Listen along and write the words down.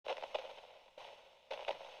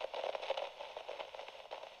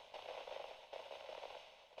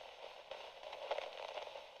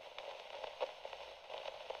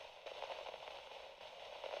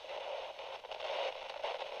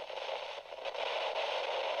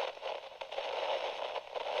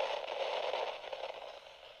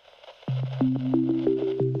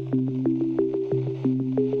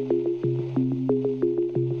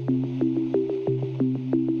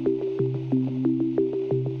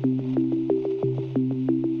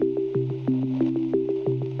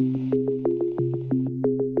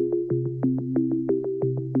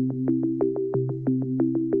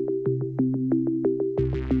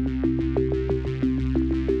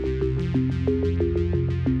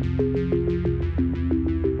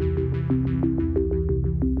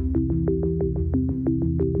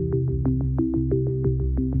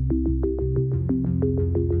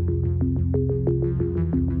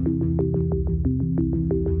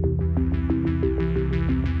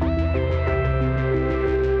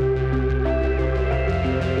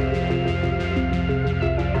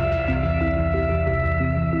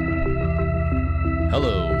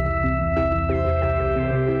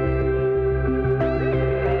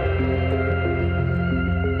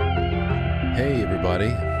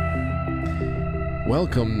everybody.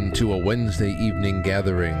 Welcome to a Wednesday evening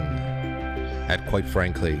gathering at Quite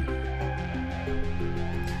Frankly.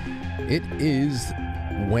 It is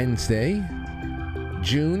Wednesday,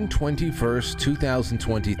 June 21st,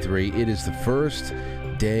 2023. It is the first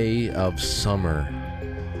day of summer.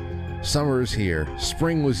 Summer is here.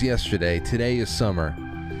 Spring was yesterday. Today is summer.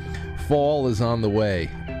 Fall is on the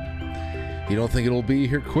way. You don't think it'll be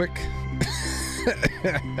here quick?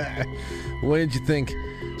 When did you think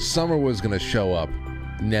summer was going to show up?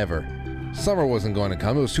 Never. Summer wasn't going to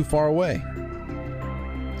come. It was too far away.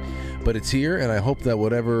 But it's here, and I hope that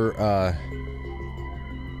whatever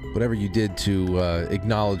you did to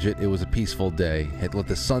acknowledge it, it was a peaceful day. Let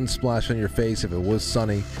the sun splash on your face if it was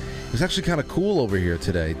sunny. It was actually kind of cool over here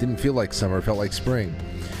today. It didn't feel like summer. It felt like spring.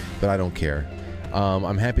 But I don't care.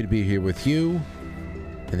 I'm happy to be here with you.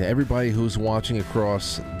 And to everybody who's watching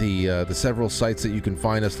across the several sites that you can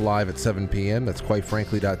find us live at 7 p.m. That's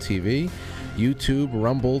quitefrankly.tv, YouTube,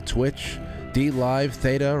 Rumble, Twitch, DLive,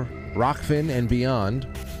 Theta, Rockfin, and beyond.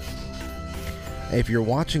 If you're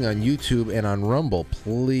watching on YouTube and on Rumble,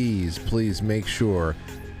 please make sure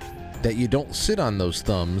that you don't sit on those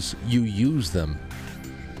thumbs, you use them.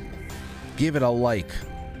 Give it a like.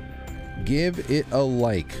 Give it a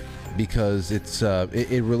like because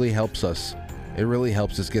it really helps us. It really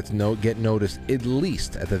helps us get noticed, at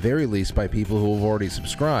the very least, by people who have already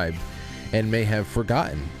subscribed and may have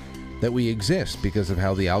forgotten that we exist because of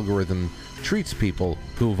how the algorithm treats people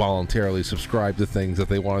who voluntarily subscribe to things that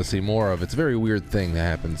they want to see more of. It's a very weird thing that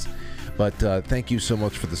happens. But thank you so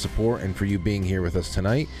much for the support and for you being here with us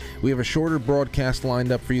tonight. We have a shorter broadcast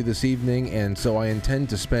lined up for you this evening, and so I intend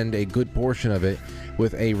to spend a good portion of it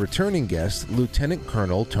with a returning guest, Lieutenant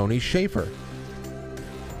Colonel Tony Shaffer.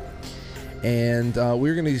 And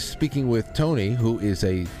we're going to be speaking with Tony, who is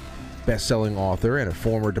a best-selling author and a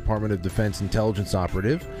former Department of Defense intelligence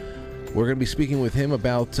operative. We're going to be speaking with him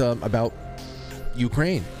about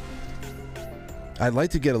Ukraine. I'd like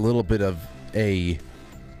to get a little bit of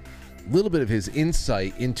his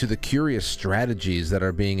insight into the curious strategies that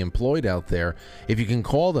are being employed out there, if you can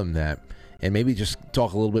call them that, and maybe just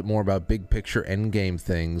talk a little bit more about big picture endgame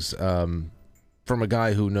things from a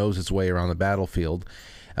guy who knows his way around the battlefield.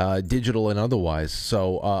 Digital and otherwise.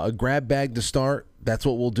 So a grab bag to start, that's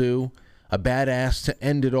what we'll do. A badass to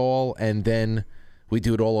end it all, and then we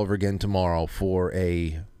do it all over again tomorrow for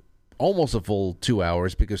almost a full 2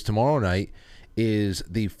 hours, because tomorrow night is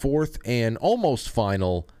the fourth and almost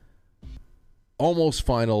final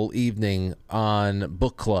evening on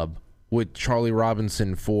Book Club with Charlie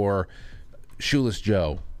Robinson for Shoeless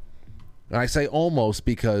Joe. And I say almost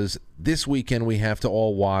because this weekend we have to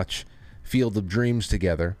all watch Field of Dreams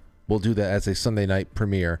together. We'll do that as a Sunday night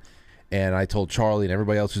premiere, and I told Charlie and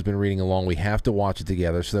everybody else who's been reading along we have to watch it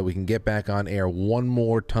together so that we can get back on air one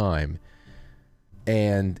more time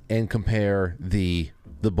and compare the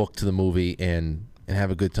book to the movie and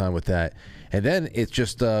have a good time with that. And then it's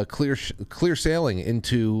just clear sailing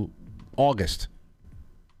into August,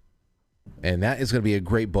 and that is going to be a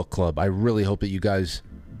great book club. I really hope that you guys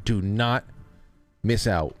do not miss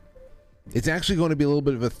out. It's actually going to be a little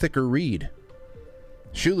bit of a thicker read.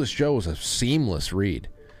 Shoeless Joe is a seamless read.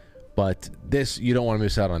 But this, you don't want to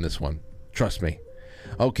miss out on this one. Trust me.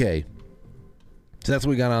 Okay. So that's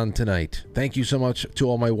what we got on tonight. Thank you so much to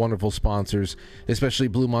all my wonderful sponsors, especially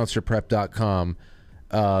BlueMonsterPrep.com.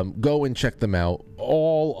 Go and check them out.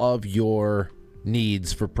 All of your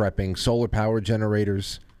needs for prepping, solar power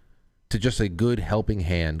generators, to just a good helping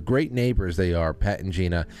hand. Great neighbors they are, Pat and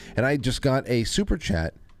Gina. And I just got a super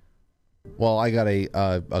chat. Well, I got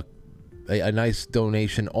a nice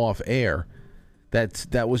donation off air.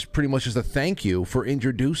 That was pretty much just a thank you for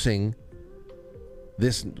introducing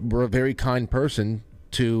this very kind person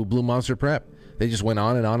to Blue Monster Prep. They just went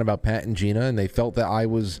on and on about Pat and Gina, and they felt that I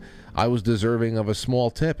was deserving of a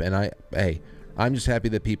small tip. And I'm just happy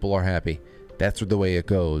that people are happy. That's the way it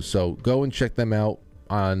goes. So go and check them out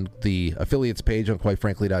on the affiliates page on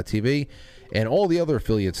quitefrankly.tv. And all the other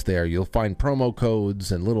affiliates there, you'll find promo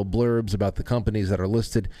codes and little blurbs about the companies that are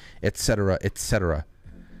listed, etc., etc.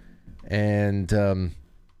 And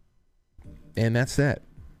that's that.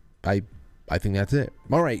 I think that's it.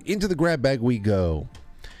 All right, into the grab bag we go.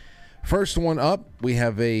 First one up, we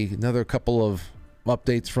have another couple of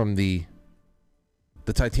updates from the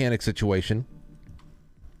Titanic situation.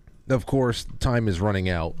 Of course, time is running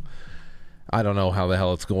out. I don't know how the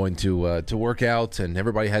hell it's going to work out, and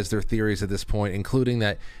everybody has their theories at this point, including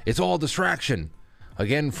that it's all distraction.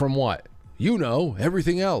 Again, from what? You know,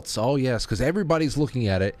 everything else. Oh, yes, because everybody's looking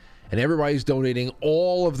at it, and everybody's donating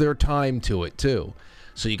all of their time to it, too.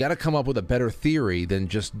 So you got to come up with a better theory than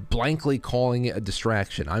just blankly calling it a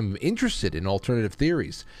distraction. I'm interested in alternative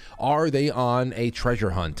theories. Are they on a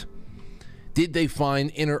treasure hunt? Did they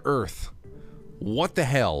find inner Earth? What the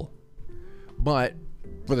hell? But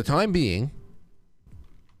for the time being,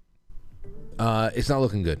 it's not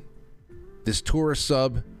looking good. This tourist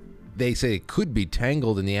sub, they say it could be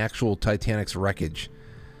tangled in the actual Titanic's wreckage.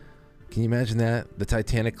 Can you imagine that? The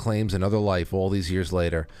Titanic claims another life all these years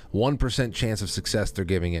later. 1% chance of success they're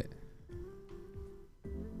giving it.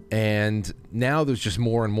 And now there's just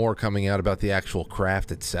more and more coming out about the actual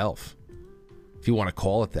craft itself, if you want to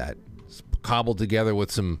call it that. It's cobbled together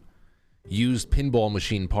with some used pinball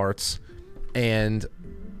machine parts. And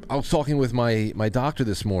I was talking with my doctor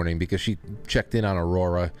this morning because she checked in on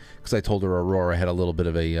Aurora, because I told her Aurora had a little bit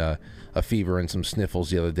of a fever and some sniffles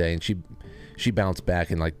the other day, and she bounced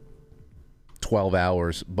back in like 12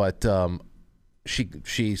 hours. But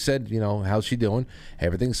she said, you know, how's she doing?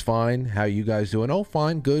 Everything's fine. How are you guys doing? Oh,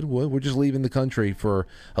 fine, good. We're just leaving the country for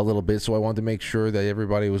a little bit, so I wanted to make sure that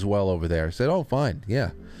everybody was well over there. I said, oh, fine,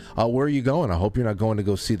 yeah. Where are you going? I hope you're not going to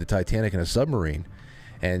go see the Titanic in a submarine.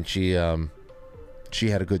 And she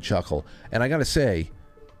had a good chuckle. And I got to say,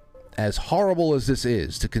 as horrible as this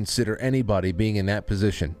is to consider anybody being in that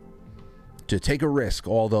position, to take a risk,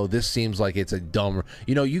 although this seems like it's a dumb,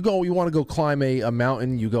 you know, you want to go climb a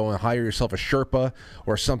mountain, you go and hire yourself a Sherpa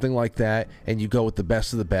or something like that, and you go with the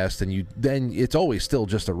best of the best, and then it's always still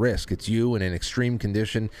just a risk. It's you in an extreme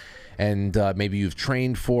condition, and maybe you've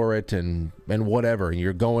trained for it and whatever, and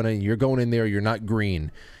you're going in there, you're not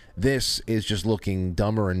green. This is just looking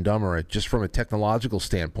dumber and dumber, just from a technological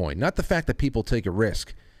standpoint. Not the fact that people take a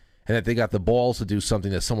risk and that they got the balls to do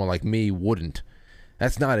something that someone like me wouldn't.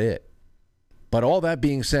 That's not it. But all that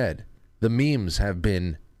being said, the memes have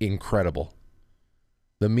been incredible.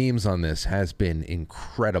 The memes on this has been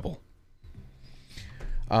incredible.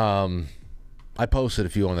 I posted a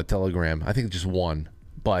few on the Telegram. I think just one.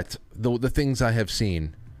 But the things I have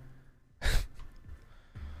seen,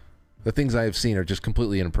 the things I have seen are just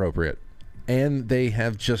completely inappropriate. And they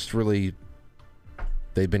have just really,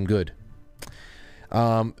 they've been good.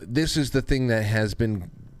 This is the thing that has been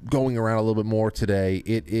going around a little bit more today.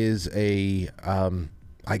 It is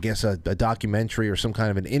I guess a documentary or some kind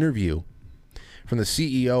of an interview from the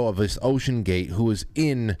CEO of this Ocean Gate, who is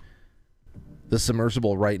in the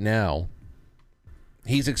submersible right now.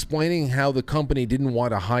 He's explaining how the company didn't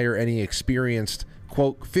want to hire any experienced,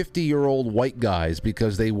 quote, 50-year-old white guys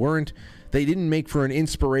because they didn't make for an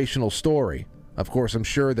inspirational story. Of course, I'm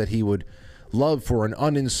sure that he would love for an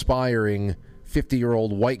uninspiring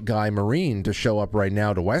 50-year-old white guy Marine to show up right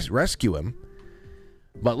now to rescue him.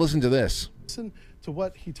 But listen to this. Listen to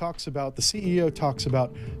what he talks about. The CEO talks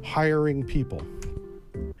about hiring people.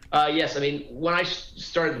 Yes, I mean, when I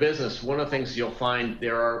started the business, one of the things you'll find,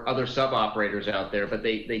 there are other sub-operators out there, but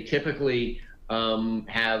they typically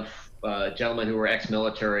have gentlemen who are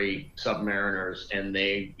ex-military submariners, and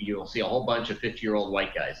you'll see a whole bunch of 50-year-old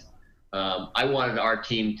white guys. I wanted our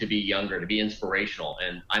team to be younger, to be inspirational,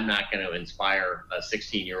 and I'm not going to inspire a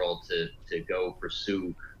 16-year-old to go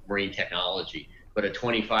pursue marine technology. But a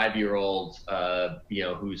 25-year-old,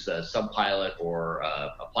 who's a sub-pilot or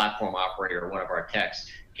a platform operator, one of our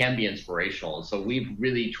techs, can be inspirational. And so we've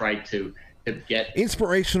really tried to get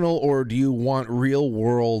inspirational. Or do you want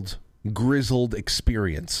real-world grizzled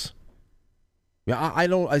experience? Yeah, I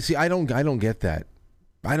don't get that.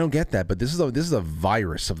 I don't get that, but this is a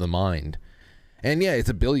virus of the mind. And yeah, it's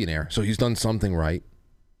a billionaire, so he's done something right.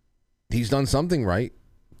 He's done something right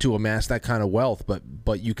to amass that kind of wealth,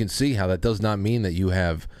 but you can see how that does not mean that you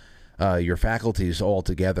have your faculties all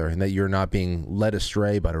together and that you're not being led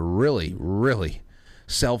astray by a really, really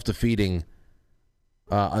self-defeating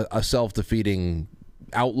a self-defeating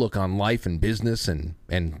outlook on life and business and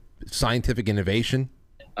scientific innovation.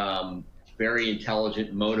 Very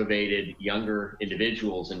intelligent, motivated, younger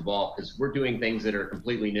individuals involved, because we're doing things that are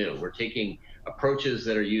completely new. We're taking approaches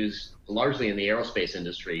that are used largely in the aerospace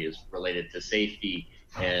industry, is related to safety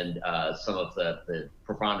and some of the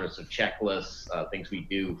preponderance of checklists, things we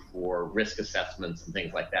do for risk assessments and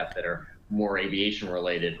things like that are more aviation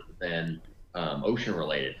related than ocean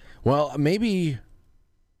related. Well, maybe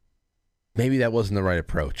that wasn't the right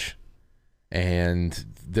approach. And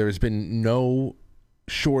there's been no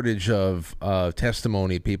shortage of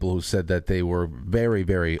testimony, people who said that they were very,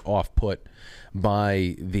 very off-put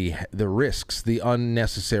by the risks, the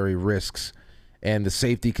unnecessary risks, and the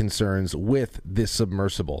safety concerns with this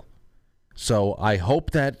submersible. So I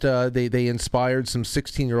hope that they inspired some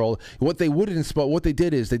 16-year-old. What they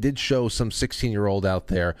did is they did show some 16-year-old out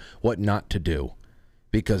there what not to do,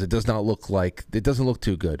 because it doesn't look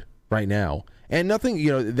too good. right now. And nothing,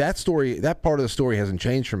 that story, that part of the story hasn't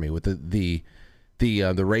changed for me with the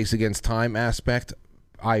race against time aspect.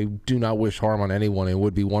 I do not wish harm on anyone. It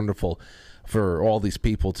would be wonderful for all these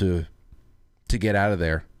people to get out of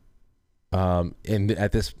there. And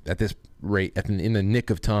at this rate, in the nick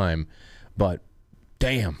of time. But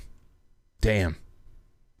damn,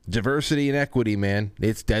 diversity and equity, man,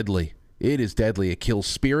 it's deadly. It is deadly. It kills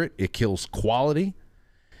spirit. It kills quality.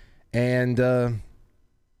 And who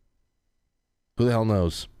the hell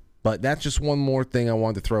knows? But that's just one more thing I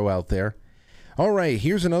wanted to throw out there. All right,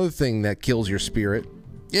 here's another thing that kills your spirit,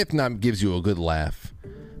 if not gives you a good laugh.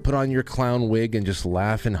 Put on your clown wig and just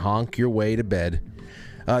laugh and honk your way to bed.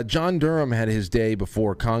 John Durham had his day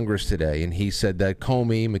before Congress today, and he said that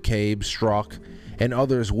Comey, McCabe, Strzok, and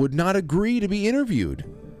others would not agree to be interviewed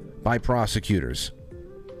by prosecutors.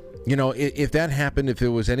 If that happened, if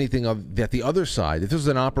there was anything that the other side, if this was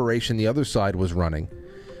an operation the other side was running,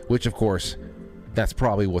 which, of course, that's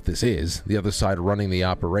probably what this is, the other side running the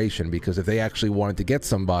operation, because if they actually wanted to get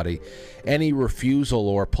somebody, any refusal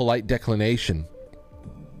or polite declination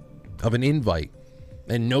of an invite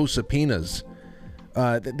and no subpoenas,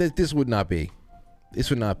 this would not be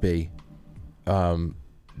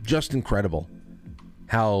just incredible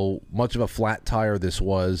how much of a flat tire this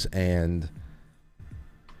was. And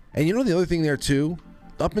the other thing there too,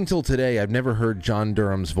 up until today, I've never heard John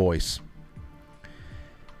Durham's voice.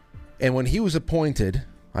 And when he was appointed,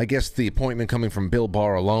 I guess the appointment coming from Bill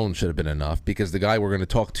Barr alone should have been enough, because the guy we're going to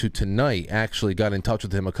talk to tonight actually got in touch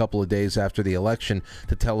with him a couple of days after the election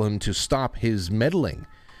to tell him to stop his meddling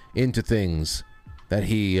into things that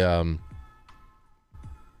he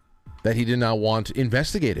did not want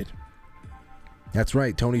investigated. That's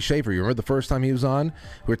right, Tony Shaffer. You remember the first time he was on?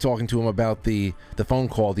 We were talking to him about the phone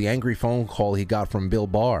call, the angry phone call he got from Bill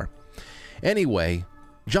Barr. Anyway,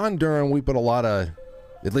 John Durham, we put a lot of,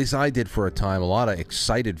 at least I did for a time, a lot of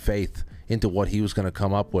excited faith into what he was going to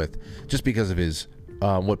come up with, just because of his,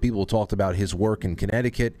 what people talked about, his work in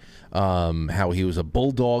Connecticut, how he was a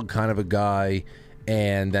bulldog kind of a guy,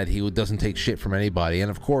 and that he doesn't take shit from anybody.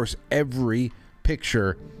 And of course, every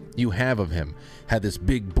picture you have of him had this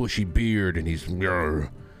big bushy beard, and he's kind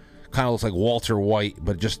of looks like Walter White,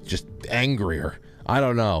 but just angrier. I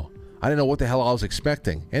don't know. I didn't know what the hell I was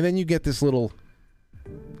expecting. And then you get this little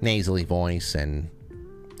nasally voice, and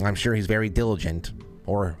I'm sure he's very diligent,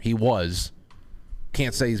 or he was.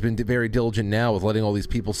 Can't say he's been very diligent now with letting all these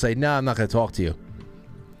people say, "Nah, I'm not going to talk to you."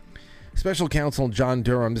 Special counsel John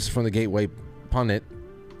Durham, this is from the Gateway Pundit,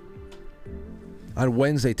 on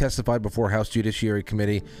Wednesday testified before House Judiciary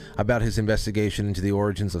Committee about his investigation into the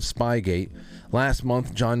origins of Spygate. Last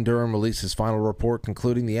month, John Durham released his final report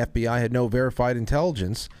concluding the FBI had no verified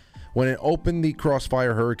intelligence when it opened the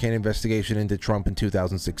Crossfire Hurricane investigation into Trump in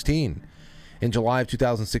 2016. In July of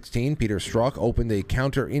 2016, Peter Strzok opened a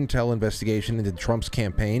counter-intel investigation into Trump's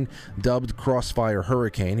campaign, dubbed Crossfire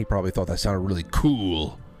Hurricane. He probably thought that sounded really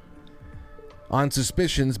cool. On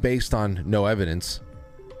suspicions based on no evidence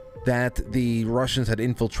that the Russians had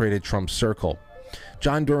infiltrated Trump's circle.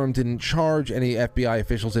 John Durham didn't charge any FBI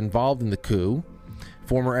officials involved in the coup.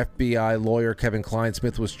 Former FBI lawyer Kevin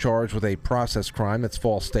Kleinsmith was charged with a process crime, that's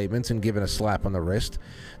false statements, and given a slap on the wrist.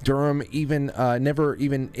 Durham never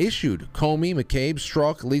even issued Comey, McCabe,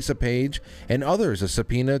 Strzok, Lisa Page, and others a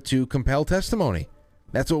subpoena to compel testimony.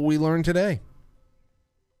 That's what we learned today.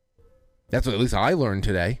 That's what at least I learned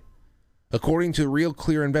today. According to Real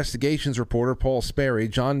Clear Investigations reporter Paul Sperry,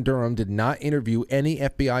 John Durham did not interview any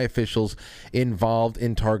FBI officials involved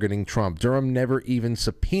in targeting Trump. Durham never even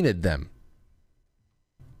subpoenaed them.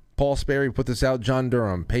 Paul Sperry put this out. John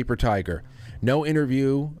Durham, Paper Tiger. No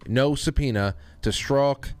interview, no subpoena to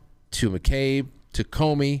Strzok, to McCabe, to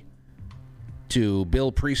Comey, to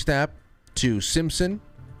Bill Priestap, to Simpson,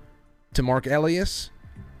 to Mark Elias,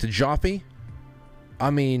 to Jaffe. I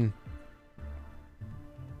mean,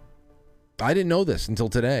 I didn't know this until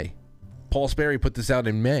today. Paul Sperry put this out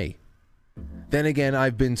in May. Then again,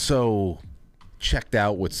 I've been so checked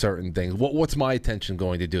out with certain things. What's my attention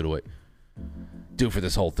going to do to it? Do for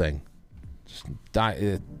this whole thing? Just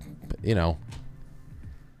die,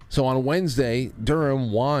 So on Wednesday, Durham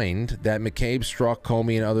whined that McCabe, Strzok,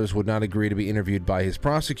 Comey, and others would not agree to be interviewed by his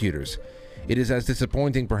prosecutors. It is as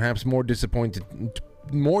disappointing, perhaps more disappointing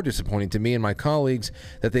to me and my colleagues,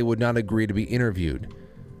 that they would not agree to be interviewed.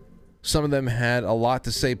 Some of them had a lot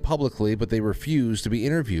to say publicly, but they refused to be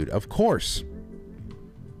interviewed. Of course.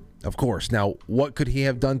 Now, what could he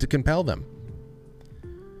have done to compel them?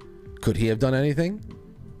 Could he have done anything?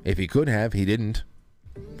 If he could have, he didn't.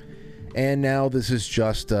 And now this is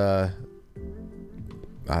just, Hank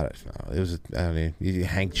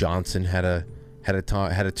Johnson had a had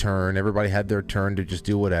a turn. Everybody had their turn to just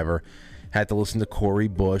do whatever. Had to listen to Corey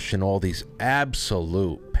Bush and all these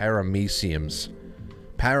absolute parameciums.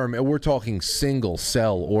 We're talking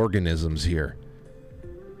single-cell organisms here.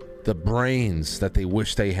 The brains that they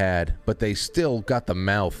wish they had, but they still got the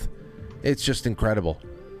mouth. It's just incredible.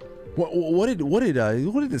 What did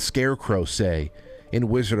the Scarecrow say in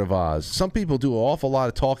Wizard of Oz? Some people do an awful lot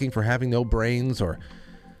of talking for having no brains, or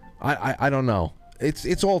I don't know.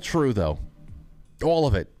 It's all true though. All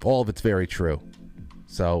of it's very true.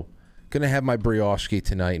 So, gonna have my brioche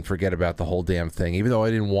tonight and forget about the whole damn thing, even though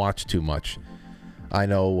I didn't watch too much. I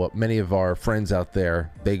know many of our friends out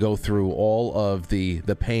there, they go through all of the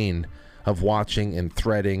pain of watching and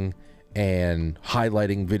threading and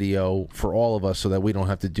highlighting video for all of us so that we don't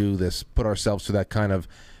have to do this, put ourselves through that kind of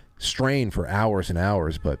strain for hours and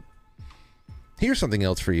hours. But here's something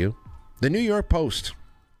else for you. The New York Post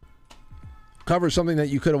covers something that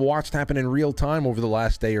you could have watched happen in real time over the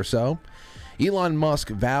last day or so. Elon Musk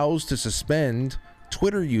vows to suspend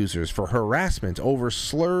Twitter users for harassment over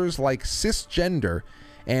slurs like cisgender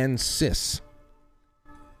and cis.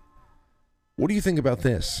 What do you think about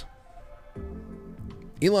this?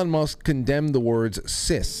 Elon Musk condemned the words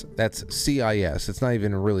cis, that's C-I-S, it's not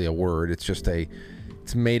even really a word,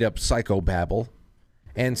 it's made up psychobabble,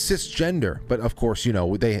 and cisgender, but of course, you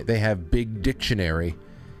know, they have big dictionary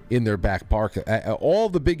in their back pocket. All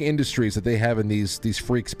the big industries that they have in these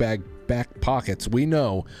freaks' back pockets, we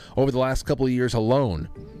know over the last couple of years alone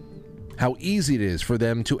how easy it is for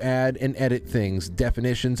them to add and edit things,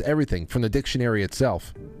 definitions, everything from the dictionary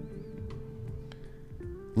itself.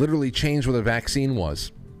 Literally changed what a vaccine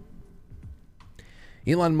was.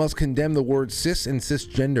 Elon Musk condemned the words cis and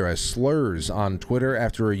cisgender as slurs on Twitter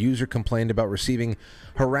after a user complained about receiving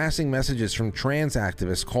harassing messages from trans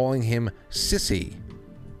activists calling him sissy.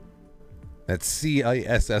 That's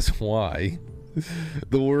C-I-S-S-Y.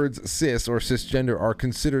 The words cis or cisgender are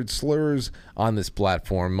considered slurs on this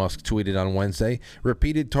platform, Musk tweeted on Wednesday.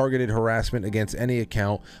 Repeated targeted harassment against any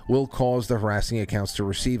account will cause the harassing accounts to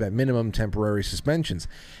receive at minimum temporary suspensions.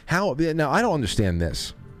 How? Now, I don't understand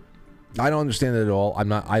this. I don't understand it at all.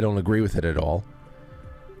 I don't agree with it at all.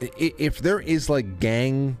 If there is like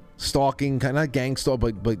gang stalking, not gang stalk,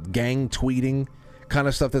 but gang tweeting kind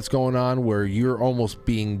of stuff that's going on where you're almost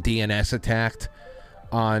being DNS attacked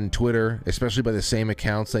on Twitter, especially by the same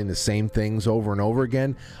account saying the same things over and over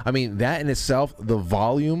again. I mean, that in itself, the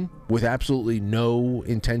volume, with absolutely no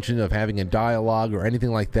intention of having a dialogue or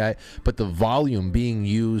anything like that, but the volume being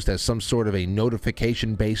used as some sort of a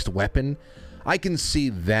notification-based weapon, I can see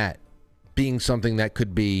that being something that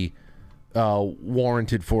could be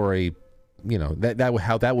warranted for a, you know,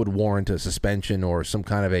 how that would warrant a suspension or some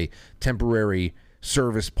kind of a temporary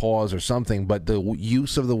service pause or something. But the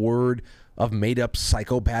use of the word of made-up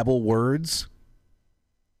psychobabble words,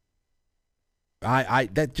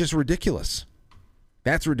 that's just ridiculous.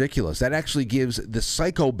 That's ridiculous. That actually gives the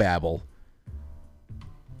psychobabble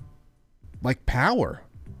like power.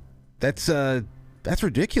 That's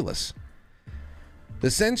ridiculous. The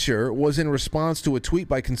censure was in response to a tweet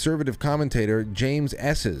by conservative commentator James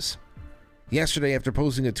Esses. Yesterday, after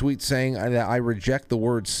posting a tweet saying that I reject the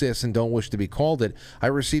word cis and don't wish to be called it, I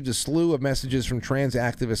received a slew of messages from trans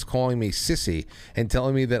activists calling me sissy and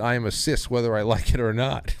telling me that I am a cis whether I like it or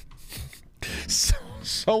not. So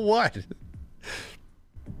what?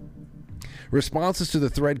 Responses to the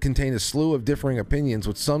thread contained a slew of differing opinions,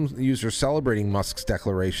 with some users celebrating Musk's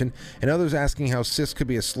declaration and others asking how cis could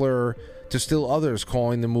be a slur, to still others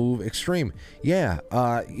calling the move extreme. Yeah,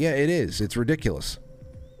 it is. It's ridiculous.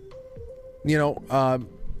 You know,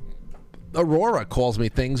 Aurora calls me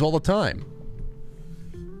things all the time.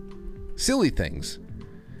 Silly things.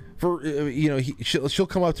 For, you know, she'll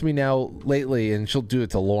come up to me now lately, and she'll do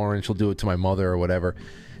it to Lauren, she'll do it to my mother or whatever.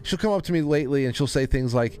 She'll come up to me lately and she'll say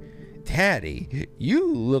things like, Daddy,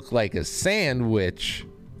 you look like a sandwich.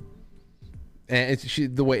 And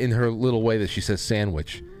the way, in her little way that she says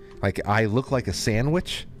sandwich. Like, I look like a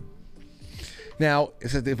sandwich? Now,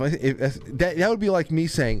 that would be like me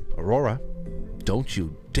saying, Aurora, don't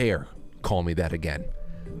you dare call me that again.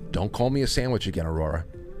 Don't call me a sandwich again, Aurora.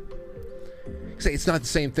 Say, it's not the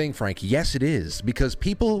same thing, Frank. Yes, it is. Because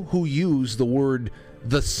people who use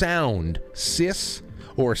the sound cis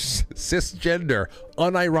or cisgender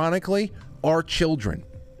unironically are children.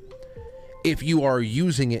 If you are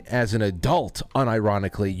using it as an adult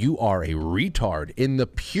unironically, you are a retard in the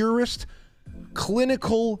purest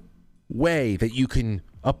clinical way that you can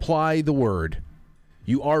apply the word.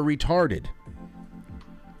 You are retarded.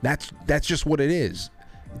 That's just what it is.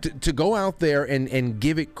 To go out there and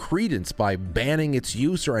give it credence by banning its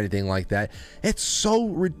use or anything like that, it's so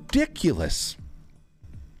ridiculous.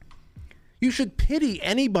 You should pity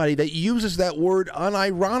anybody that uses that word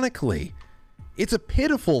unironically. It's a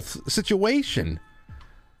pitiful situation.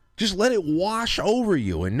 Just let it wash over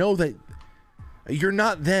you and know that you're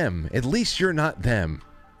not them. At least you're not them.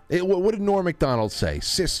 What did Norm Macdonald say?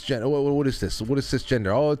 Cisgender. What is this? What is cisgender?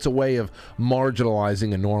 Oh, it's a way of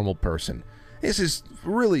marginalizing a normal person. This is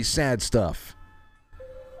really sad stuff.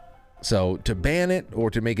 So to ban it or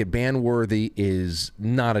to make it ban worthy is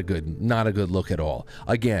not a good look at all.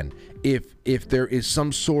 Again, if there is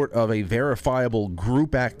some sort of a verifiable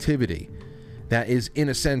group activity that is in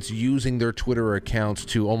a sense using their Twitter accounts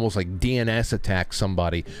to almost like DNS attack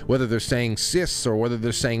somebody, whether they're saying cis or whether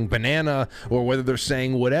they're saying banana or whether they're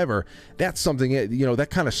saying whatever, that's something, that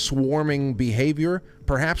kind of swarming behavior,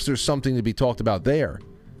 perhaps there's something to be talked about there.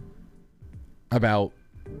 About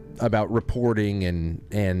reporting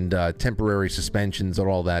and temporary suspensions and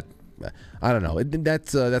all that. I don't know.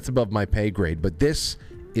 That's above my pay grade. But this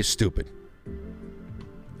is stupid.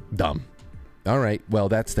 Dumb. All right. Well,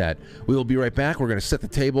 that's that. We will be right back. We're going to set the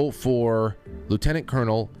table for Lieutenant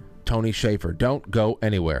Colonel Tony Shaffer. Don't go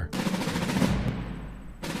anywhere.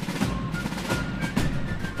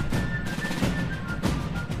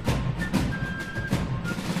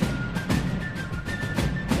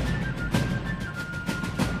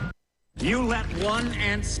 You let one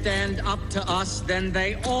ant stand up to us, then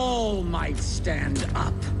they all might stand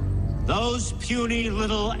up. Those puny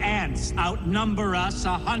little ants outnumber us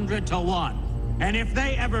 100 to 1. And if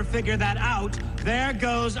they ever figure that out, there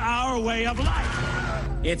goes our way of life.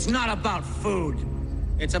 It's not about food.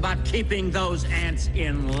 It's about keeping those ants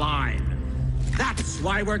in line. That's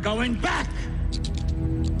why we're going back.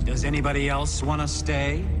 Does anybody else want to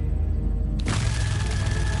stay?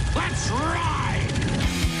 Let's ride!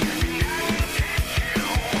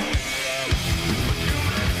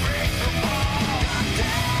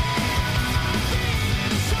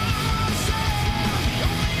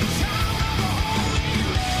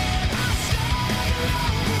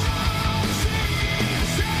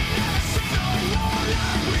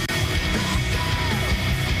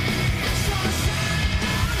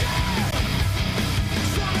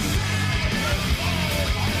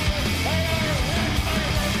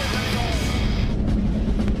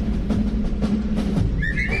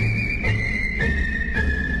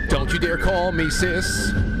 Call me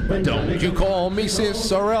sis. Don't you call me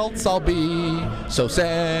sis or else I'll be so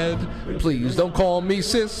sad. Please don't call me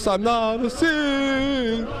sis. I'm not a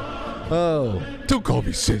sis. Oh, don't call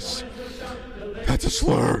me sis. That's a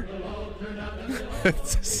slur.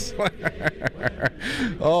 It's a slur.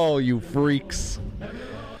 Oh, you freaks.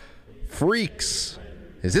 Freaks.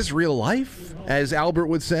 Is this real life? As Albert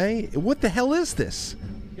would say. What the hell is this?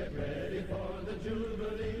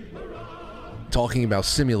 Talking about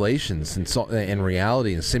simulations and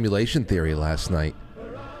reality and simulation theory last night.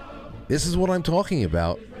 This is what I'm talking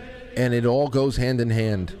about, and it all goes hand in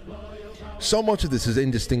hand. So much of this is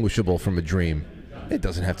indistinguishable from a dream. It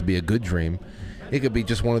doesn't have to be a good dream. It could be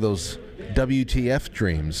just one of those WTF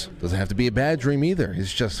dreams. Doesn't have to be a bad dream either.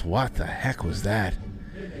 It's just, what the heck was that?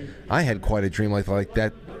 I had quite a dream like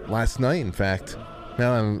that last night, in fact.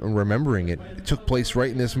 Now I'm remembering it. It took place right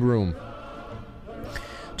in this room.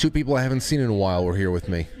 Two people I haven't seen in a while were here with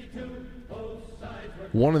me.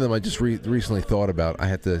 One of them I just recently thought about. I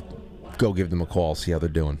had to go give them a call, see how they're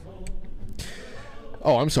doing.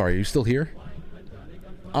 Oh, I'm sorry. Are you still here?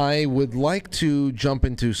 I would like to jump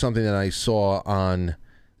into something that I saw on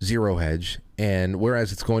Zero Hedge, and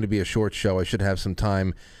whereas it's going to be a short show, I should have some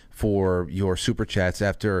time for your super chats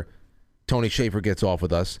after Tony Shaffer gets off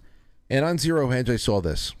with us. And on Zero Hedge, I saw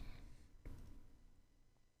this.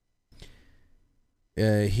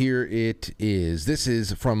 Here it is. This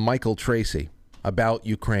is from Michael Tracy about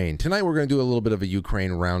Ukraine. Tonight we're going to do a little bit of a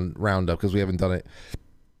Ukraine roundup because we haven't done it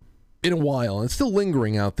in a while. And it's still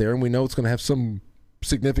lingering out there, and we know it's going to have some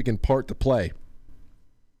significant part to play.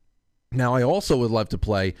 Now, I also would love to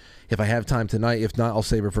play, if I have time tonight. If not, I'll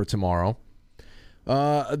save it for tomorrow.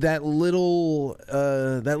 That little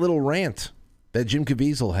rant that Jim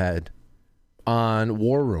Caviezel had on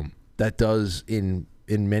War Room that does in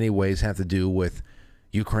many ways have to do with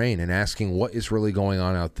Ukraine and asking what is really going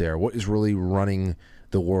on out there, what is really running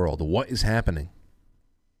the world, what is happening.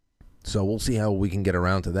 So we'll see how we can get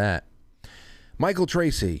around to that. Michael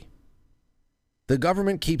Tracy, the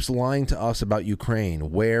government keeps lying to us about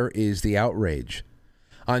Ukraine. Where is the outrage?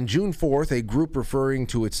 On June 4th, a group referring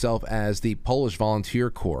to itself as the Polish Volunteer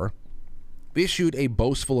Corps issued a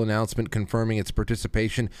boastful announcement confirming its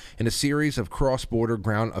participation in a series of cross-border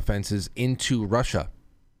ground offenses into Russia.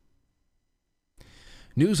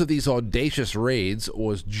 News of these audacious raids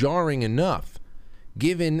was jarring enough,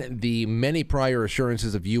 given the many prior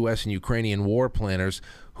assurances of U.S. and Ukrainian war planners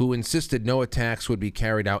who insisted no attacks would be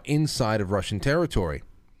carried out inside of Russian territory.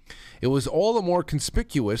 It was all the more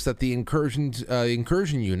conspicuous that the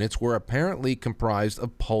incursion units were apparently comprised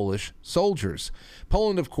of Polish soldiers.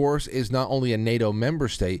 Poland, of course, is not only a NATO member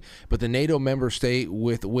state, but the NATO member state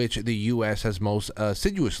with which the U.S. has most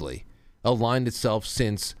assiduously aligned itself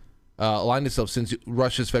since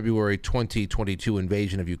Russia's February 2022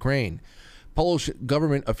 invasion of Ukraine. Polish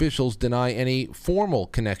government officials deny any formal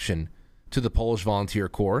connection to the Polish Volunteer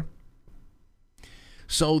Corps.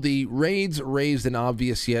 So the raids raised an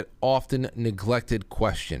obvious yet often neglected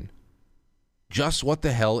question. Just what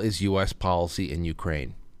the hell is U.S. policy in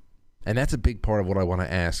Ukraine? And that's a big part of what I want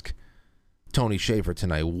to ask Tony Shaffer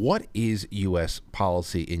tonight. What is U.S.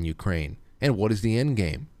 policy in Ukraine? And what is the end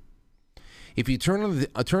game? If you turn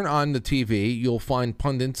on the TV, you'll find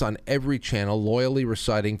pundits on every channel loyally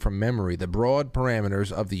reciting from memory the broad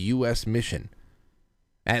parameters of the U.S. mission,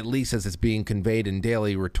 at least as it's being conveyed in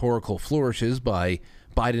daily rhetorical flourishes by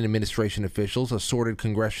Biden administration officials, assorted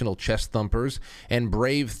congressional chest thumpers, and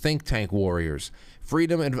brave think tank warriors.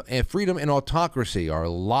 Freedom and autocracy are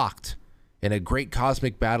locked in a great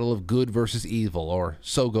cosmic battle of good versus evil, or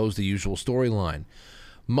so goes the usual storyline.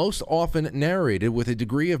 Most often narrated with a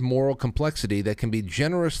degree of moral complexity that can be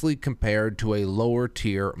generously compared to a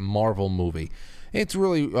lower-tier Marvel movie. It's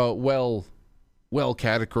really well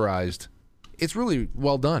categorized. It's really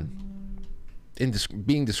well done in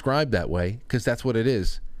being described that way, because that's what it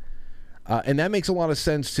is. And that makes a lot of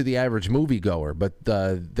sense to the average moviegoer, but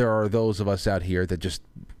there are those of us out here that just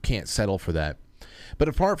can't settle for that. But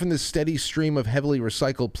apart from this steady stream of heavily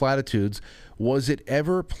recycled platitudes, was it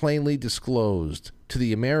ever plainly disclosed to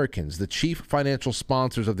the Americans, the chief financial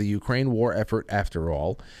sponsors of the Ukraine war effort after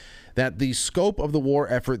all, that the scope of the war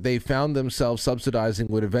effort they found themselves subsidizing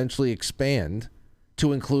would eventually expand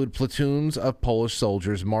to include platoons of Polish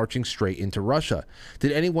soldiers marching straight into Russia?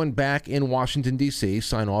 Did anyone back in Washington, D.C.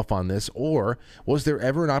 sign off on this, or was there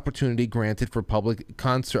ever an opportunity granted for public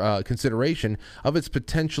consideration of its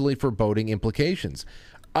potentially foreboding implications?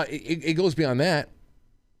 It goes beyond that.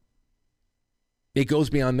 It goes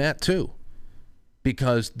beyond that, too,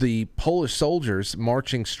 because the Polish soldiers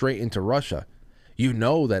marching straight into Russia, you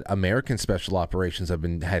know that American special operations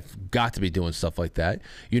have got to be doing stuff like that.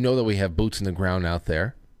 You know that we have boots in the ground out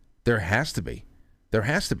there. There has to be. There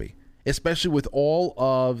has to be. Especially with all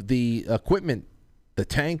of the equipment, the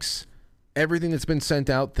tanks, everything that's been sent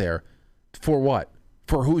out there. For what?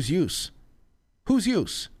 For whose use? Whose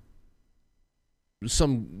use?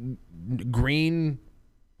 Some green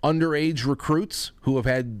underage recruits who have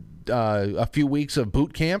had a few weeks of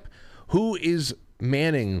boot camp? Who is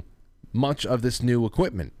manning much of this new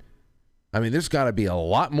equipment? I mean, there's got to be a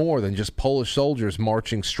lot more than just Polish soldiers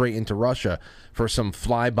marching straight into Russia for some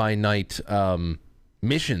fly-by-night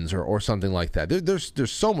missions or something like that.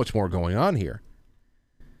 There's so much more going on here.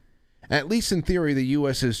 At least in theory, the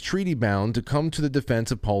U.S. is treaty-bound to come to the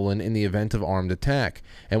defense of Poland in the event of armed attack.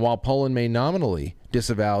 And while Poland may nominally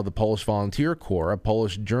disavow the Polish Volunteer Corps, a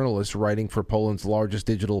Polish journalist writing for Poland's largest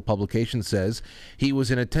digital publication says he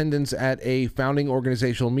was in attendance at a founding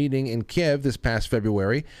organizational meeting in Kiev this past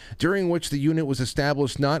February, during which the unit was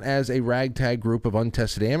established not as a ragtag group of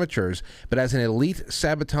untested amateurs, but as an elite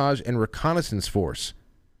sabotage and reconnaissance force,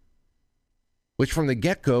 which from the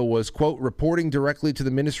get-go was, quote, reporting directly to the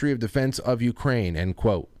Ministry of Defense of Ukraine, end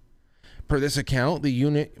quote. Per this account, the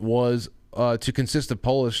unit was to consist of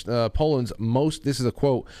Poland's most, this is a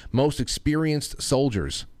quote, most experienced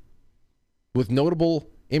soldiers, with notable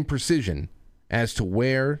imprecision as to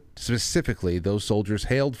where specifically those soldiers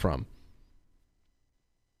hailed from.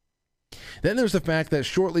 Then there's the fact that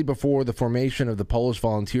shortly before the formation of the Polish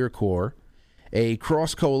Volunteer Corps, a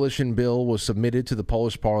cross-coalition bill was submitted to the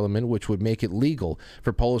Polish parliament which would make it legal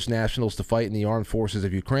for Polish nationals to fight in the armed forces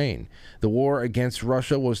of Ukraine. The war against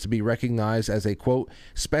Russia was to be recognized as a, quote,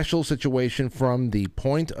 special situation from the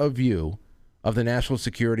point of view of the national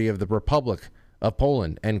security of the Republic of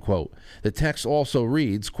Poland, end quote. The text also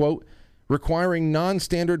reads, quote, requiring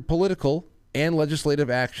non-standard political and legislative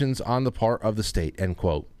actions on the part of the state, end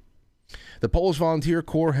quote. The Polish Volunteer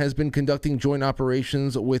Corps has been conducting joint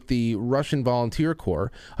operations with the Russian Volunteer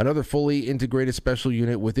Corps, another fully integrated special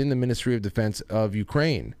unit within the Ministry of Defense of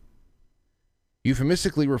Ukraine,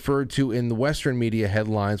 euphemistically referred to in the Western media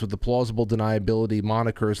headlines with the plausible deniability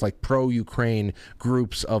monikers like pro-Ukraine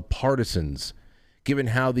groups of partisans. Given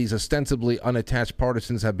how these ostensibly unattached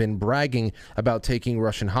partisans have been bragging about taking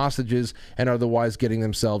Russian hostages and otherwise getting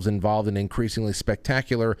themselves involved in increasingly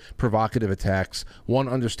spectacular, provocative attacks, one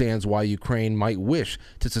understands why Ukraine might wish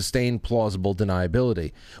to sustain plausible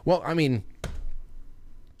deniability. Well, I mean,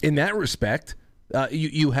 In that respect,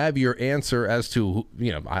 you have your answer as to,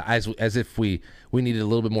 as if we needed a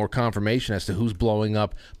little bit more confirmation as to who's blowing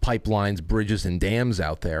up pipelines, bridges, and dams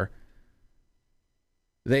out there.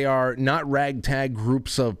 They are not ragtag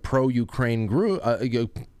groups of pro-Ukraine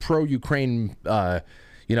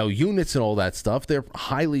units and all that stuff. They're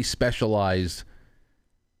highly specialized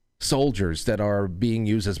soldiers that are being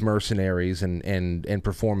used as mercenaries and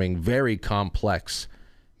performing very complex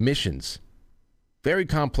missions. Very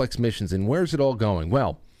complex missions. And where's it all going?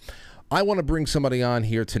 Well, I want to bring somebody on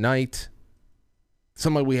here tonight,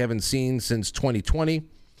 somebody we haven't seen since 2020.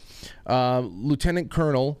 Lieutenant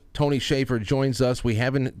Colonel Tony Shaffer joins us. We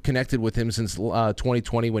haven't connected with him since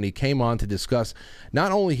 2020 when he came on to discuss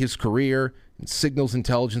not only his career, signals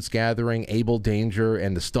intelligence gathering, Able Danger,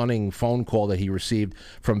 and the stunning phone call that he received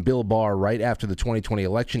from Bill Barr right after the 2020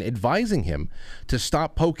 election, advising him to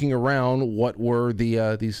stop poking around what were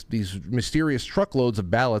these mysterious truckloads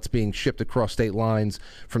of ballots being shipped across state lines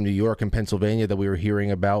from New York and Pennsylvania that we were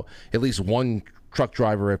hearing about. At least one truck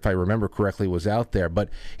driver, if I remember correctly, was out there. But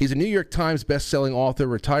he's a New York Times best-selling author,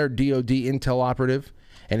 retired DOD intel operative,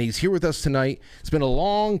 and he's here with us tonight. It's been a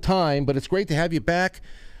long time, but it's great to have you back.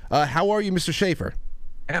 How are you, Mr. Shaffer?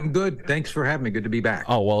 I'm good. Thanks for having me. Good to be back.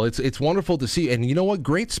 Oh, well, it's wonderful to see you. And you know what?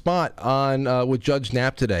 Great spot on with Judge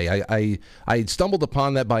Knapp today. I stumbled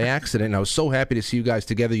upon that by accident, and I was so happy to see you guys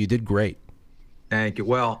together. You did great. Thank you.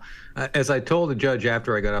 Well, as I told the judge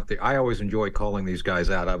after I got up there, I always enjoy calling these guys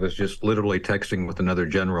out. I was just literally texting with another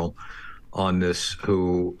general on this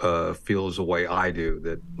who feels the way I do,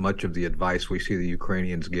 that much of the advice we see the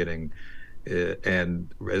Ukrainians getting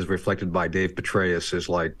and as reflected by Dave Petraeus is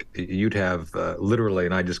like you'd have literally,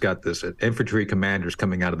 and I just got this, infantry commanders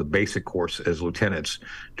coming out of the basic course as lieutenants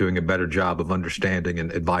doing a better job of understanding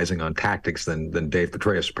and advising on tactics than Dave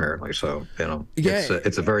Petraeus apparently. So,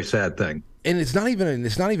 it's a very sad thing. And it's not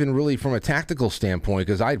even really from a tactical standpoint,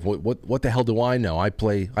 because what the hell do I know? I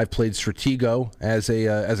played Stratego as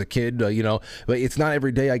a kid, but it's not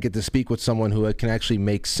every day I get to speak with someone who can actually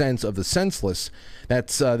make sense of the senseless.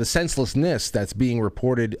 That's the senselessness that's being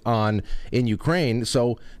reported on in Ukraine.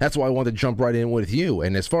 So that's why I wanted to jump right in with you.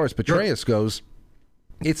 And as far as Petraeus goes,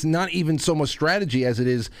 it's not even so much strategy as it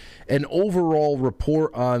is an overall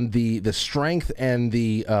report on the strength and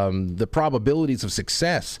the probabilities of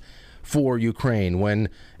success for Ukraine, when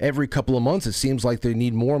every couple of months it seems like they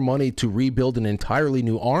need more money to rebuild an entirely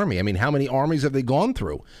new army. I mean, how many armies have they gone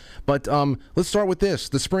through? But let's start with this,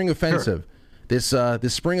 the spring offensive. Sure.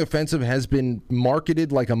 This spring offensive has been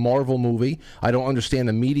marketed like a Marvel movie. I don't understand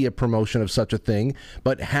the media promotion of such a thing,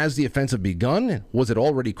 but has the offensive begun? Was it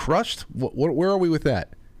already crushed? Where are we with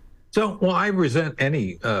that? So, well, I resent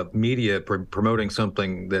any media promoting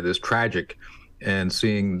something that is tragic and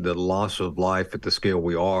seeing the loss of life at the scale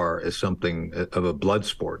we are as something of a blood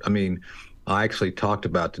sport. I mean, I actually talked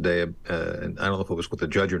about today, and I don't know if it was with the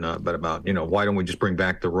judge or not, but about, why don't we just bring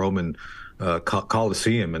back the Roman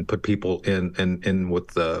Colosseum and put people in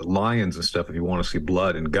with lions and stuff if you want to see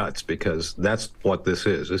blood and guts, because that's what this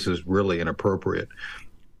is. This is really inappropriate.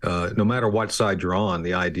 No matter what side you're on,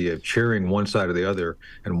 the idea of cheering one side or the other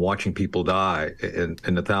and watching people die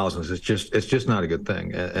in the thousands, it's just not a good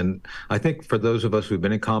thing. And I think for those of us who've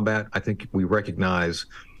been in combat, I think we recognize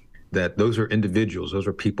that those are individuals, those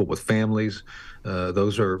are people with families,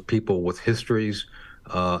 those are people with histories.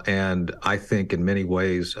 And I think in many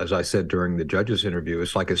ways, as I said during the judge's interview,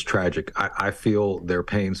 it's tragic. I feel their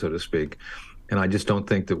pain, so to speak. And I just don't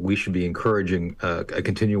think that we should be encouraging a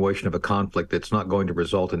continuation of a conflict that's not going to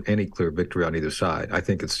result in any clear victory on either side. I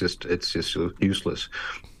think it's just useless.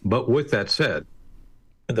 But with that said,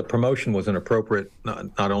 the promotion was inappropriate,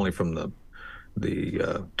 not only from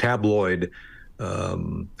the tabloid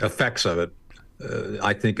effects of it.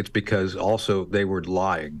 I think it's because also they were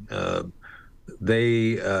lying.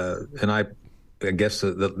 I guess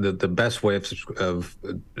the best way of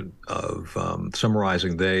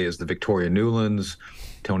summarizing they is the Victoria Nulands,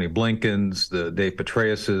 Tony Blinkens, the Dave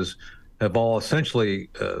Petraeuses have all essentially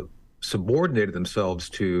subordinated themselves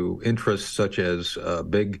to interests such as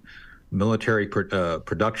big military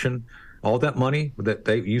production. All that money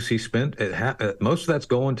that you see spent, most of that's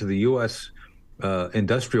going to the U.S.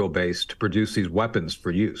 Industrial base to produce these weapons for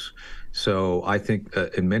use. So I think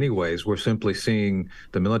in many ways we're simply seeing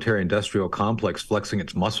the military-industrial complex flexing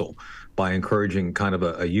its muscle by encouraging kind of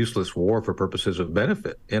a useless war for purposes of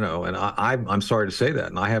benefit. And I'm sorry to say that,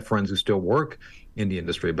 and I have friends who still work in the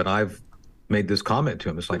industry, but I've made this comment to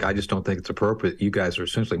him. It's like, I just don't think it's appropriate. You guys are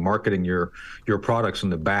essentially marketing your products in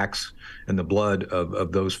the backs and the blood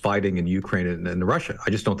of those fighting in Ukraine and Russia. I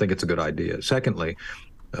just don't think it's a good idea. Secondly,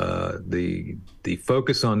 The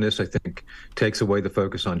focus on this, I think, takes away the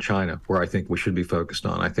focus on China, where I think we should be focused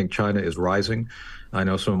on. I think China is rising. I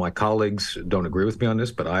know some of my colleagues don't agree with me on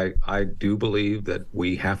this, but I do believe that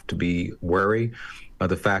we have to be wary of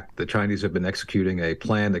the fact that the Chinese have been executing a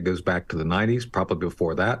plan that goes back to the 90s, probably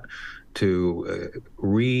before that, to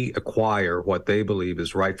reacquire what they believe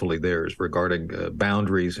is rightfully theirs regarding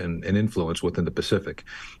boundaries and influence within the Pacific.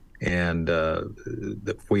 And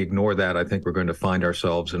if we ignore that, I think we're going to find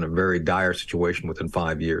ourselves in a very dire situation within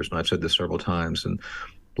 5 years. And I've said this several times. And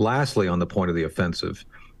lastly, on the point of the offensive,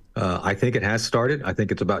 I think it has started. I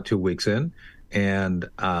think it's about 2 weeks in. And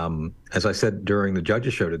as I said during the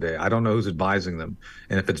judges' show today, I don't know who's advising them.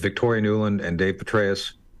 And if it's Victoria Nuland and Dave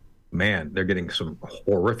Petraeus, man, they're getting some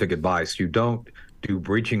horrific advice. You don't do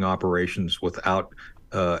breaching operations without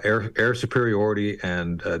air superiority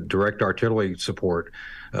and direct artillery support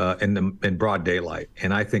in broad daylight.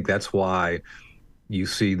 And I think that's why you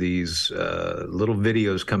see these little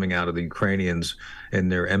videos coming out of the Ukrainians in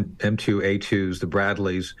their M2A2s, the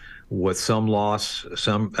Bradleys, with some loss,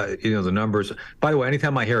 some, the numbers. By the way,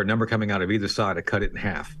 anytime I hear a number coming out of either side, I cut it in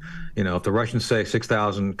half. If the Russians say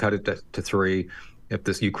 6,000, cut it to 3. If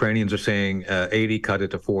the Ukrainians are saying 80, cut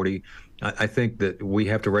it to 40. I think that we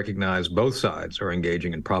have to recognize both sides are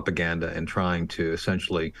engaging in propaganda and trying to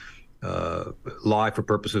essentially lie for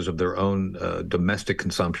purposes of their own domestic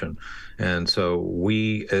consumption. And so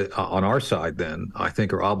we, on our side then, I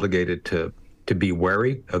think are obligated to be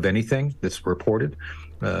wary of anything that's reported,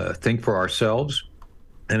 think for ourselves.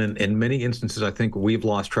 And in many instances, I think we've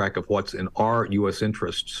lost track of what's in our U.S.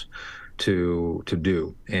 interests to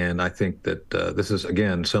do. And I think that this is,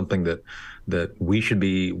 again, something that we should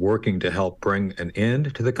be working to help bring an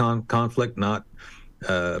end to the conflict, not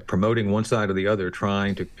promoting one side or the other,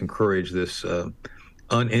 trying to encourage this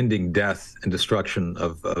unending death and destruction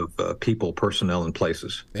of people, personnel, and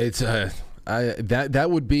places. It's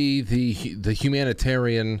that would be the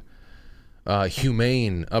humanitarian,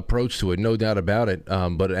 humane approach to it, no doubt about it.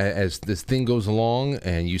 But as this thing goes along,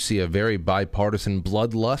 and you see a very bipartisan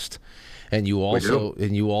bloodlust. And you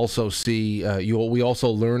also see we also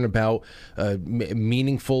learn about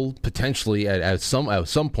meaningful, potentially at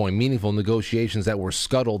some point, meaningful negotiations that were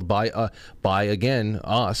scuttled by again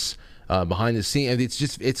us behind the scene, and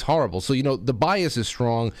it's horrible. So the bias is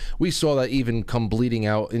strong. We saw that even come bleeding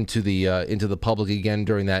out into the public again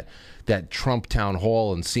during that Trump town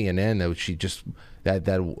hall on CNN.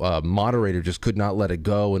 That moderator just could not let it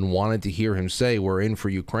go and wanted to hear him say, "We're in for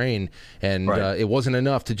Ukraine," and right. It wasn't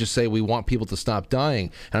enough to just say we want people to stop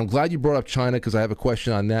dying. And I'm glad you brought up China, because I have a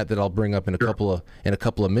question on that I'll bring up in a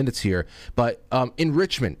couple of minutes here. But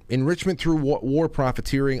enrichment through war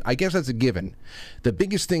profiteering, I guess that's a given. The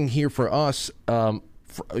biggest thing here for us,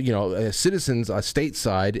 citizens,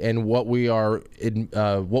 stateside, and what we are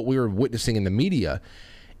witnessing in the media,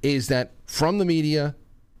 is that from the media.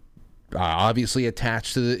 Obviously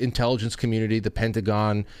attached to the intelligence community, the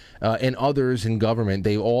Pentagon, and others in government,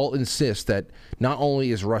 they all insist that not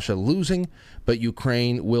only is Russia losing, but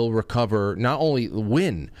Ukraine will recover, not only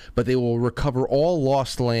win, but they will recover all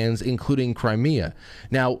lost lands, including Crimea.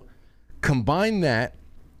 Now, combine that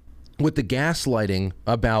with the gaslighting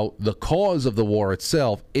about the cause of the war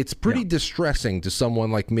itself, it's pretty distressing to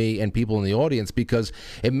someone like me and people in the audience, because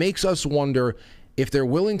it makes us wonder, if they're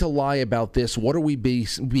willing to lie about this, what are we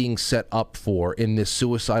being set up for in this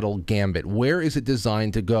suicidal gambit? Where is it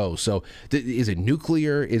designed to go? So is it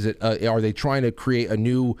nuclear? Is it? Are they trying to create a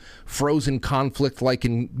new frozen conflict like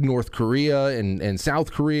in North Korea and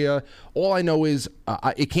South Korea? All I know is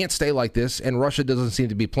it can't stay like this, and Russia doesn't seem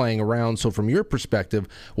to be playing around. So from your perspective,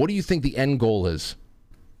 what do you think the end goal is?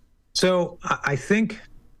 So I think,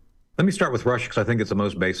 let me start with Russia, because I think it's the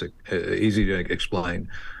most basic, easy to explain.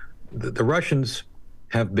 The Russians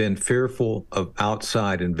have been fearful of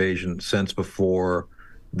outside invasion since before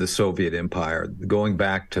the Soviet Empire. Going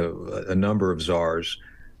back to a number of czars,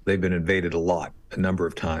 they've been invaded a number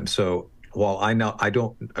of times. So while I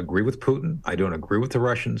don't agree with Putin, I don't agree with the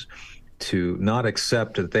Russians, to not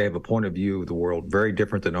accept that they have a point of view of the world very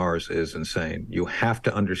different than ours is insane. You have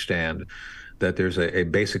to understand that there's a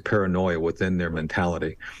basic paranoia within their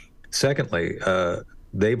mentality. Secondly,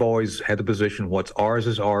 they've always had the position, what's ours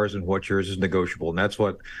is ours and what's yours is negotiable. And that's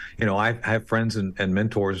what, I have friends and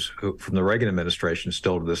mentors from the Reagan administration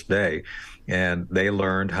still to this day, and they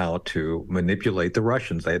learned how to manipulate the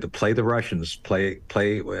Russians. They had to play the Russians, play.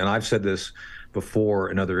 And I've said this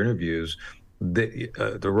before in other interviews.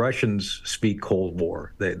 The Russians speak Cold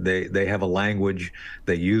War. They have a language,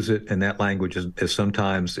 they use it, and that language is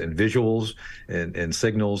sometimes in visuals and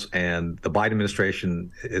signals, and the Biden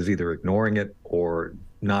administration is either ignoring it or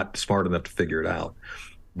not smart enough to figure it out.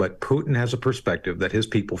 But Putin has a perspective that his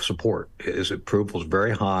people support. His approval is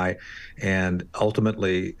very high, and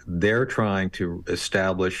ultimately they're trying to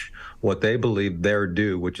establish what they believe they're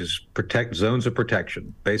due, which is protect zones of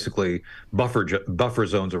protection, basically buffer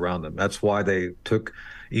zones around them. That's why they took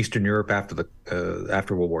Eastern Europe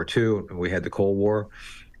after World War II, and we had the Cold War,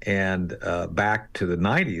 and back to the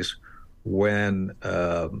 90s when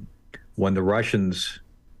the Russians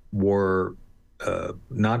were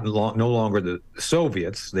no longer the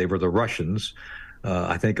Soviets, they were the Russians.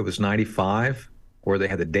 I think it was 95 where they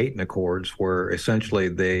had the Dayton Accords, where essentially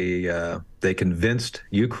they convinced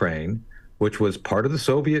Ukraine, which was part of the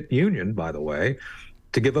Soviet Union, by the way,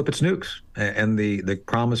 to give up its nukes. And the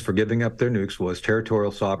promise for giving up their nukes was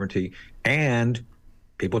territorial sovereignty and,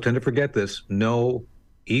 people tend to forget this, no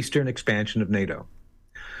eastern expansion of NATO.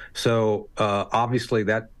 So obviously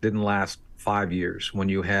that didn't last 5 years when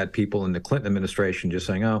you had people in the Clinton administration just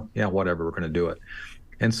saying, oh, yeah, whatever, we're going to do it.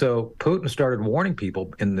 And so Putin started warning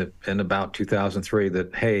people in about 2003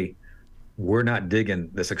 that, hey, we're not digging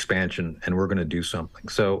this expansion and we're going to do something.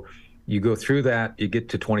 So you go through that, you get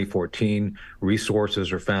to 2014,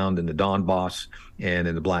 resources are found in the Donbass and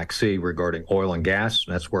in the Black Sea regarding oil and gas.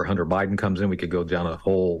 That's where Hunter Biden comes in. We could go down a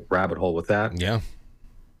whole rabbit hole with that. Yeah.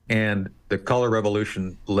 And the color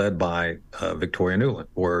revolution led by Victoria Nuland,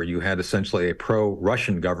 where you had essentially a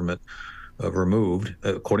pro-Russian government removed,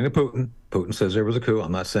 according to Putin. Putin says there was a coup.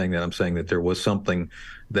 I'm not saying that. I'm saying that there was something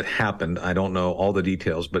that happened. I don't know all the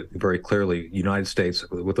details, but very clearly, United States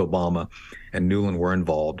with Obama and Nuland were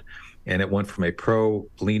involved. And it went from a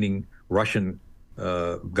pro-leaning Russian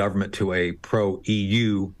government to a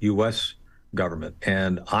pro-EU U.S. government.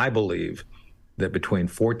 And I believe that between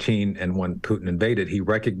 14 and when Putin invaded, he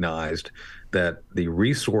recognized that the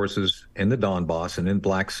resources in the Donbass and in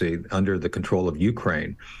Black Sea under the control of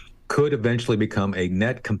Ukraine could eventually become a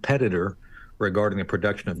net competitor regarding the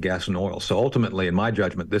production of gas and oil. So ultimately, in my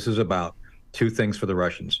judgment, this is about two things for the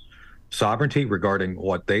Russians: sovereignty regarding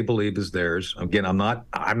what they believe is theirs. Again, I'm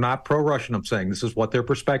not pro-Russian. I'm saying this is what their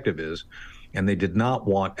perspective is. And they did not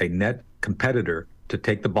want a net competitor to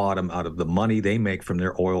take the bottom out of the money they make from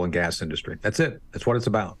their oil and gas industry. That's it. That's what it's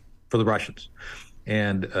about for the Russians.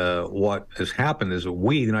 And what has happened is that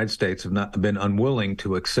we, the United States, have not been unwilling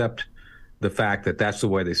to accept the fact that that's the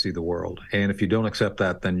way they see the world. And if you don't accept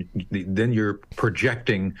that, then you're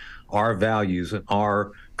projecting our values and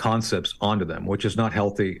our concepts onto them, which is not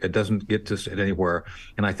healthy. It doesn't get us anywhere.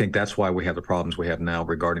 And I think that's why we have the problems we have now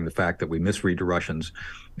regarding the fact that we misread the Russians.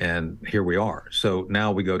 And here we are. So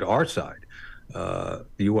now we go to our side. The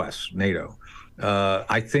U.S., NATO.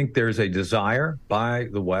 I think there's a desire by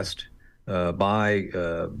the West, by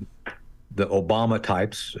the Obama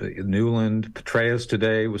types. Nuland, Petraeus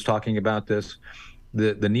today was talking about this.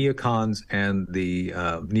 The neocons and the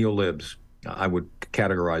neolibs, I would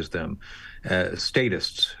categorize them,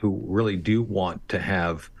 statists who really do want to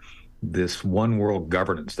have this one world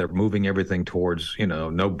governance. They're moving everything towards,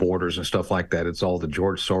 no borders and stuff like that. It's all the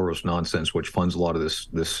George Soros nonsense, which funds a lot of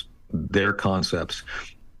their concepts,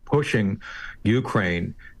 pushing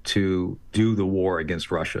Ukraine to do the war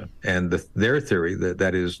against Russia. And their theory,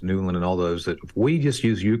 that is Nuland and all those, that if we just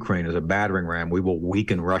use Ukraine as a battering ram, we will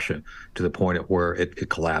weaken Russia to the point at where it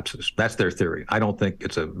collapses. That's their theory. I don't think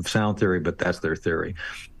it's a sound theory, but that's their theory.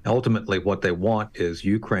 Ultimately, what they want is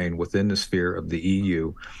Ukraine within the sphere of the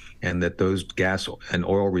EU, and that those gas and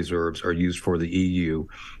oil reserves are used for the EU.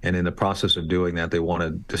 And in the process of doing that, they want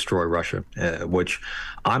to destroy Russia, which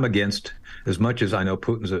I'm against. As much as I know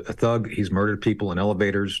Putin's a thug, he's murdered people in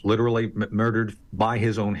elevators, literally murdered by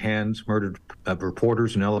his own hands, murdered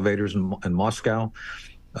reporters in elevators in Moscow.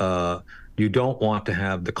 You don't want to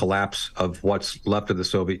have the collapse of what's left of the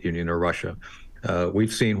Soviet Union or Russia.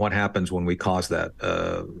 We've seen what happens when we cause that.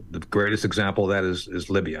 The greatest example of that is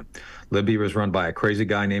Libya. Libya was run by a crazy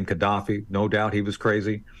guy named Gaddafi. No doubt he was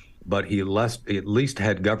crazy, but he at least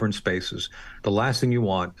had governed spaces. The last thing you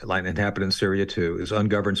want, like it happened in Syria too, is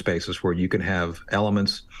ungoverned spaces where you can have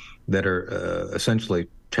elements that are essentially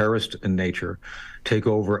terrorist in nature take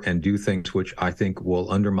over and do things which I think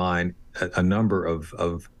will undermine a number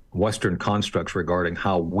of Western constructs regarding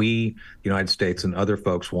how we, the United States, and other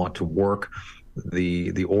folks want to work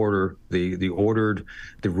the ordered,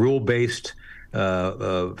 the rule-based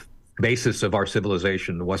basis of our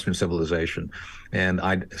civilization, the Western civilization. And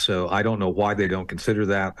I don't know why they don't consider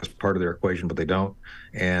that as part of their equation, but they don't.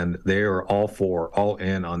 And they are all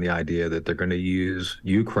in on the idea that they're going to use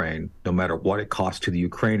Ukraine, no matter what it costs to the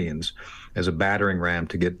Ukrainians, as a battering ram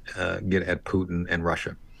to get at Putin and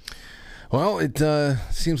Russia. Well, it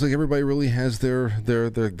seems like everybody really has their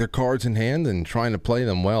cards in hand and trying to play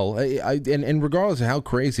them well. And regardless of how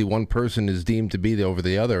crazy one person is deemed to be over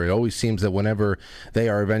the other, it always seems that whenever they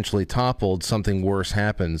are eventually toppled, something worse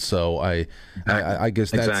happens. So I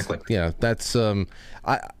guess that's exactly. Yeah, that's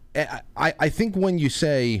I think when you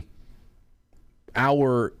say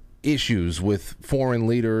our issues with foreign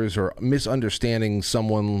leaders or misunderstanding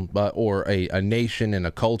someone or a nation and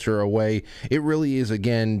a culture away, it really is,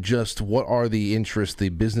 again, just what are the interests, the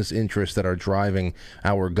business interests that are driving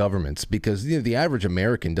our governments, because the average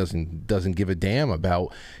American doesn't give a damn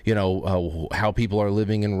about how people are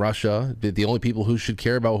living in Russia. The only people who should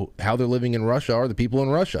care about how they're living in Russia are the people in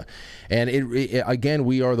Russia, and again,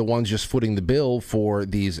 we are the ones just footing the bill for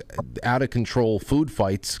these out of control food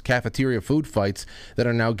fights, cafeteria food fights that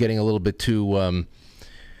are now getting a little bit too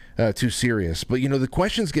serious. But the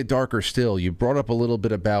questions get darker still. You brought up a little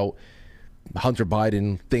bit about Hunter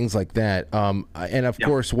Biden, things like that, and of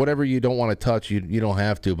course, whatever you don't want to touch, you don't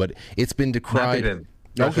have to. But it's been decried.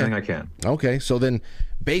 Everything I can. Okay, so then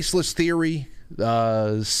baseless theory,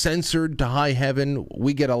 censored to high heaven.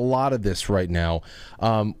 We get a lot of this right now.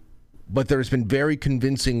 But there's been very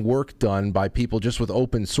convincing work done by people just with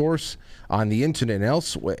open source on the internet and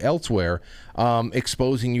elsewhere,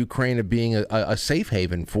 exposing Ukraine as being a safe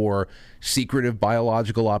haven for secretive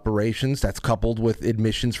biological operations. That's coupled with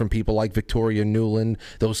admissions from people like Victoria Nuland,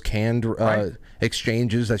 those canned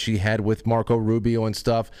exchanges that she had with Marco Rubio and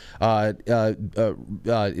stuff,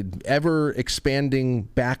 ever expanding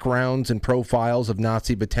backgrounds and profiles of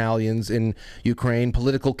Nazi battalions in Ukraine,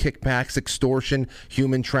 political kickbacks, extortion,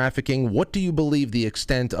 human trafficking. What do you believe the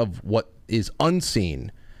extent of what is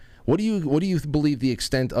unseen? What do you believe the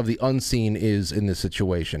extent of the unseen is in this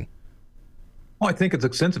situation? Well, I think it's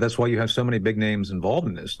extensive. That's why you have so many big names involved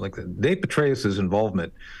in this. Like Dave Petraeus'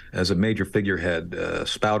 involvement as a major figurehead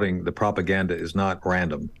spouting the propaganda is not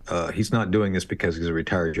random. He's not doing this because he's a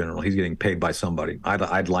retired general. He's getting paid by somebody.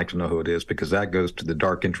 I'd like to know who it is, because that goes to the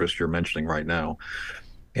dark interest you're mentioning right now.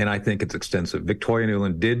 And I think it's extensive. Victoria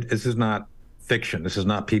Nuland this is not fiction. This is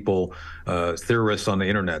not people, theorists on the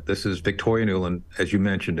internet. This is Victoria Nuland, as you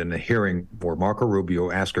mentioned, in a hearing where Marco Rubio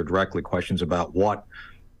asked her directly questions about what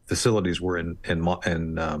facilities were inside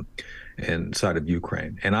of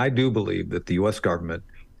Ukraine. And I do believe that the U.S. government,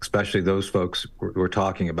 especially those folks we're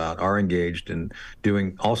talking about, are engaged in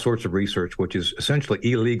doing all sorts of research, which is essentially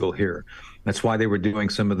illegal here. That's why they were doing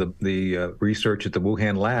some of the research at the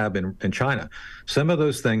Wuhan lab in China. Some of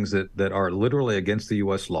those things that are literally against the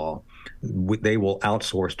U.S. law, they will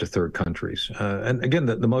outsource to third countries. And again,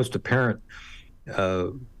 the most apparent,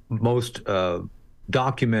 most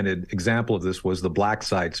documented example of this was the black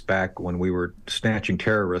sites back when we were snatching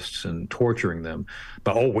terrorists and torturing them.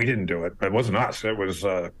 But we didn't do it. It wasn't us. It was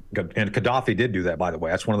and Gaddafi did do that, by the way.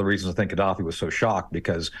 That's one of the reasons I think Gaddafi was so shocked,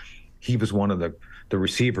 because he was one of the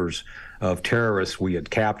receivers of terrorists we had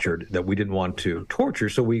captured that we didn't want to torture,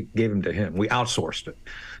 so we gave them to him. We outsourced it.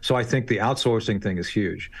 So I think the outsourcing thing is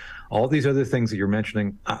huge. All these other things that you're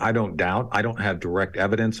mentioning, I don't doubt. I don't have direct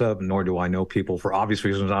evidence of, nor do I know people, for obvious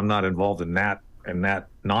reasons. I'm not involved in that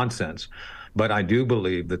nonsense. But I do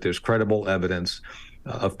believe that there's credible evidence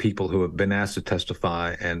of people who have been asked to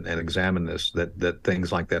testify and examine this, that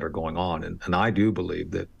things like that are going on. And I do believe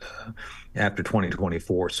that after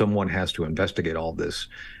 2024, someone has to investigate all this.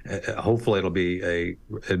 Hopefully it'll be a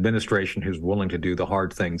administration who's willing to do the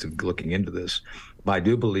hard things of looking into this. But I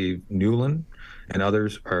do believe Nuland and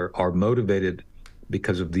others are motivated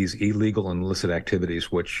because of these illegal and illicit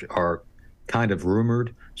activities, which are kind of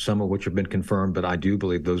rumored, some of which have been confirmed, but I do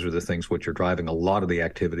believe those are the things which are driving a lot of the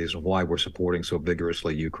activities and why we're supporting so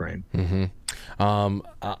vigorously Ukraine. Mm-hmm.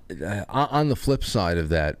 On the flip side of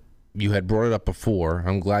that, you had brought it up before.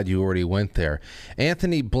 I'm glad you already went there.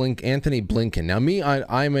 Anthony Blinken. Now,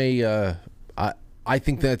 I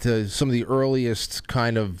think that some of the earliest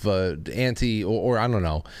kind of or I don't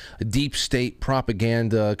know, deep state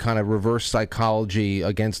propaganda, kind of reverse psychology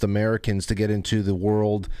against Americans to get into the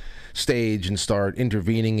world stage and start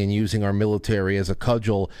intervening and using our military as a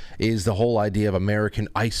cudgel is the whole idea of American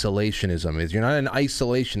isolationism. You're not an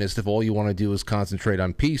isolationist if all you want to do is concentrate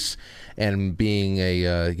on peace and being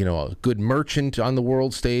a good merchant on the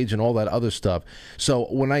world stage and all that other stuff. So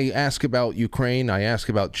when I ask about Ukraine, I ask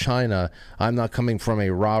about China. I'm not coming from a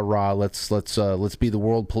rah-rah, let's be the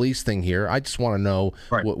world police thing here. I just want to know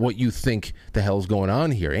what you think the hell's going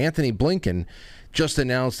on here. Anthony Blinken just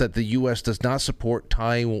announced that the U.S. does not support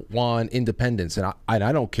Taiwan independence, and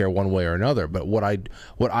I don't care one way or another. But what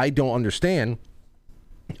I don't understand,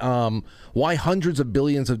 why hundreds of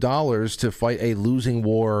billions of dollars to fight a losing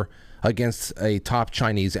war against a top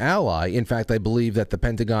Chinese ally. In fact, I believe that the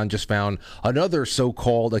Pentagon just found another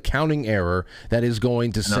so-called accounting error that is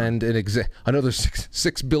going to send another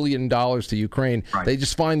 $6 billion to Ukraine. Right. They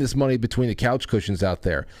just find this money between the couch cushions out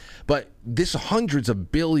there. But this hundreds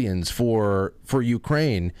of billions for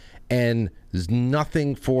Ukraine, and there's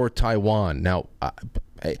nothing for Taiwan. Now,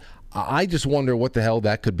 I just wonder what the hell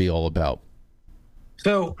that could be all about.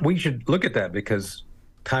 So we should look at that because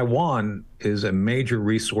Taiwan is a major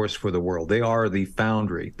resource for the world. They are the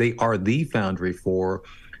foundry. They are the foundry for,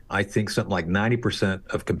 I think, something like 90%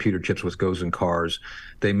 of computer chips, which goes in cars.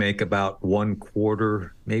 They make about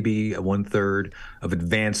 1/4, maybe 1/3 of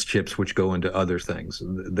advanced chips, which go into other things.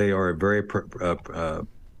 They are a very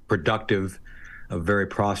productive, a very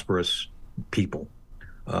prosperous people.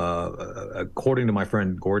 According to my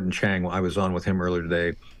friend Gordon Chang, I was on with him earlier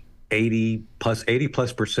today,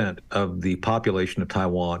 80+% of the population of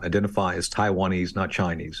Taiwan identify as Taiwanese, not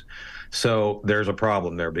Chinese. So there's a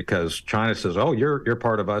problem there because China says, "Oh, you're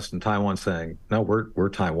part of us," and Taiwan's saying, "No, we're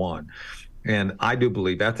Taiwan." And I do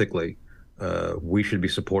believe ethically we should be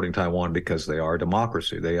supporting Taiwan because they are a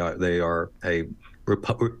democracy. They are a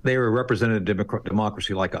representative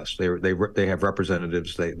democracy like us. They have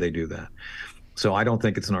representatives. They do that. So I don't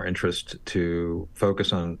think it's in our interest to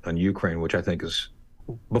focus on Ukraine, which I think is.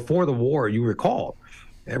 Before the war, you recall,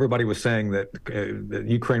 everybody was saying that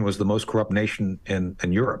Ukraine was the most corrupt nation in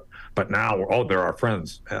Europe. But now, they're our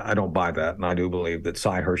friends. I don't buy that. And I do believe that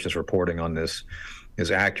Cy Hirsch's reporting on this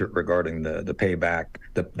is accurate regarding the payback,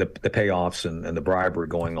 the payoffs and the bribery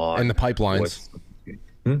going on. And the pipelines.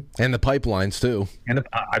 And the pipelines, too. And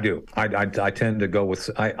I do. I tend to go with,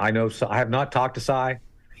 I know, I have not talked to Cy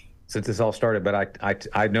since this all started, but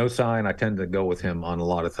I know Cy, and I tend to go with him on a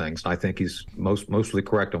lot of things. I think he's mostly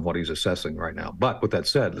correct on what he's assessing right now. But with that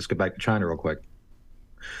said, let's get back to China real quick.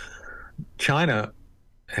 China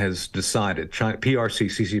has decided,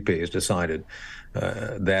 CCP has decided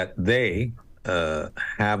that they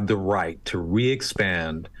have the right to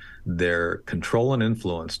re-expand their control and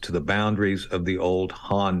influence to the boundaries of the old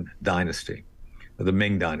Han dynasty, the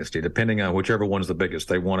Ming dynasty, depending on whichever one's the biggest.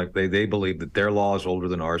 They believe that their law is older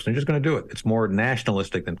than ours, and they're just going to do it. It's more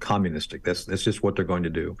nationalistic than communistic. That's just what they're going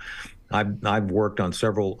to do. I've worked on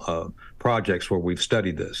several projects where we've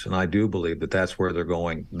studied this, and I do believe that that's where they're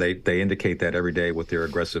going. They indicate that every day with their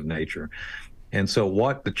aggressive nature. And so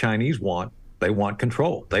what the Chinese want, they want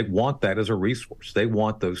control. They want that as a resource. They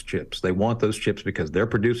want those chips. They want those chips because they're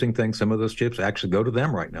producing things. Some of those chips actually go to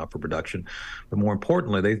them right now for production. But more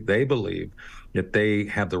importantly, they believe that they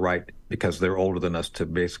have the right, because they're older than us, to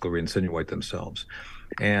basically insinuate themselves.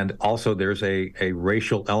 And also there's a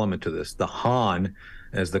racial element to this. The Han,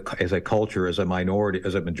 as a culture, as a minority,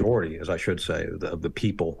 as a majority, as I should say, of the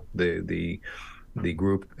people, the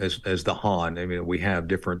group as the Han. I mean, we have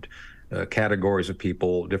different categories of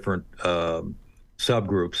people, different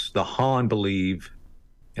subgroups. The Han believe,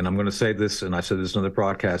 and I'm going to say this, and I said this in another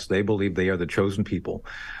broadcast, they believe they are the chosen people,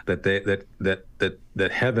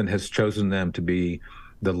 that heaven has chosen them to be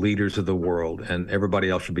the leaders of the world, and everybody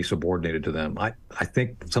else should be subordinated to them. I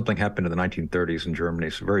think something happened in the 1930s in Germany.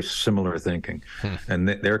 It's very similar thinking, and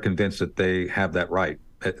they're convinced that they have that right.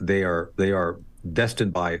 They are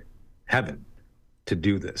destined by heaven to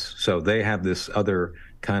do this. So they have this other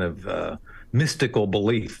kind of mystical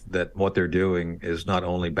belief that what they're doing is not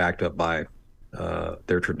only backed up by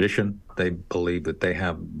their tradition. They believe that they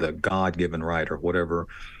have the God-given right, or whatever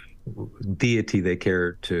deity they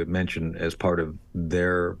care to mention, as part of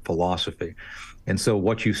their philosophy. And so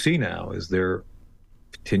what you see now is their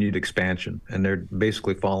continued expansion, and they're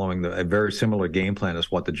basically following a very similar game plan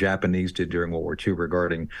as what the Japanese did during World War II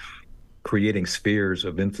regarding creating spheres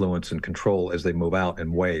of influence and control as they move out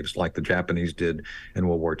in waves, like the Japanese did in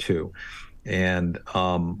World War II. And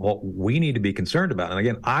what we need to be concerned about, and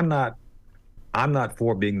again, I'm not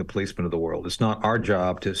for being the policeman of the world. It's not our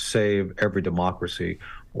job to save every democracy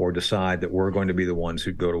or decide that we're going to be the ones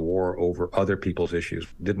who go to war over other people's issues.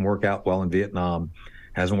 Didn't work out well in Vietnam,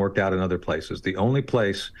 hasn't worked out in other places. The only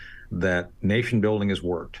place that nation building has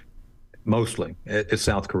worked, mostly, is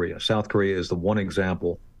South Korea. South Korea is the one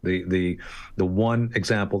example, the one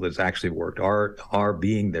example that's actually worked. Our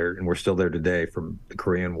being there, and we're still there today from the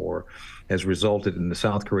Korean War, has resulted in the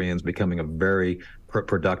South Koreans becoming a very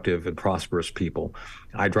productive and prosperous people.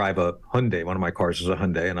 I drive a Hyundai. One of my cars is a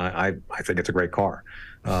Hyundai, and I think it's a great car.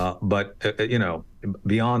 But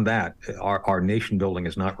beyond that, our nation building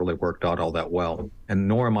has not really worked out all that well. And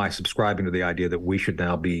nor am I subscribing to the idea that we should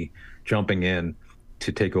now be jumping in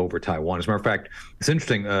to take over Taiwan. As a matter of fact, it's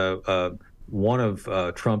interesting. One of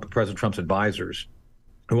President Trump's advisors,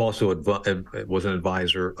 who also was an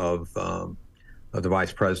advisor of the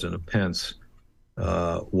vice president of Pence,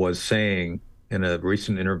 was saying in a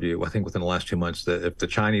recent interview, I think within the last 2 months, that if the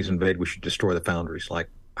Chinese invade, we should destroy the foundries. Like,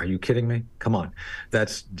 are you kidding me? Come on.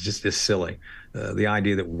 That's just silly. The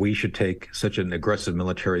idea that we should take such an aggressive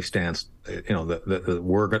military stance,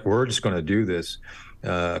 we're just going to do this.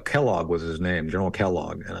 Kellogg was his name, General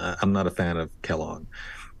Kellogg, and I'm not a fan of Kellogg.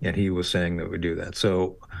 And he was saying that we do that.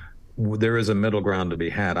 So there is a middle ground to be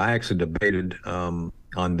had. I actually debated on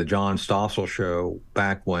the John Stossel show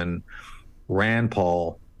back when Rand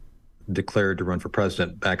Paul declared to run for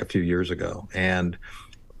president back a few years ago. And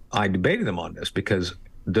I debated him on this because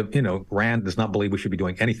Rand does not believe we should be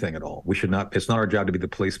doing anything at all. We should not. It's not our job to be the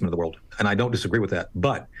policeman of the world. And I don't disagree with that.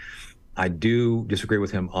 But I do disagree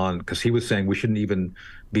with him because he was saying we shouldn't even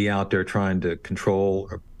be out there trying to control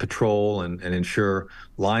or patrol and ensure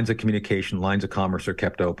lines of communication, lines of commerce are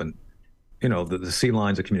kept open. The sea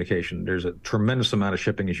lines of communication. There's a tremendous amount of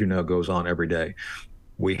shipping, as you know, goes on every day.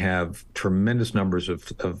 We have tremendous numbers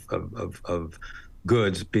of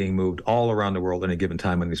goods being moved all around the world at any given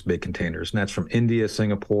time in these big containers. And that's from India,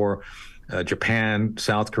 Singapore, Japan,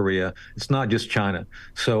 South Korea. It's not just China.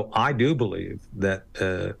 So I do believe that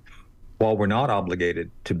while we're not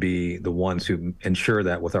obligated to be the ones who ensure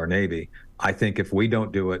that with our Navy, I think if we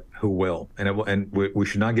don't do it, who will? And we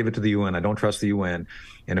should not give it to the UN. I don't trust the UN.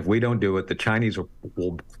 And if we don't do it, the Chinese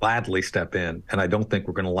will gladly step in. And I don't think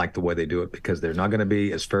we're going to like the way they do it because they're not going to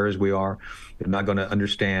be as fair as we are. They're not going to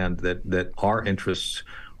understand that our interests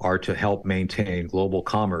are to help maintain global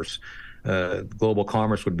commerce. Global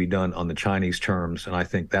commerce would be done on the Chinese terms. And I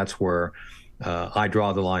think that's where I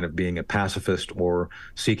draw the line of being a pacifist or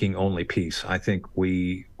seeking only peace. I think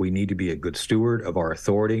we need to be a good steward of our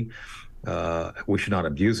authority. We should not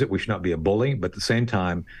abuse it. We should not be a bully. But at the same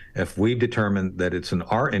time, if we've determined that it's in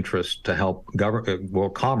our interest to help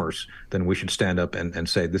world commerce, then we should stand up and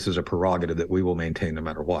say this is a prerogative that we will maintain no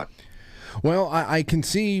matter what. Well, I can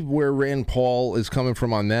see where Rand Paul is coming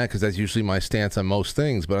from on that because that's usually my stance on most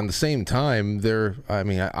things. But on the same time,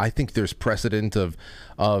 I think there's precedent of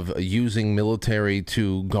using military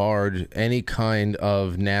to guard any kind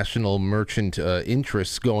of national merchant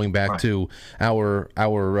interests, going back to our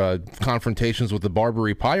confrontations with the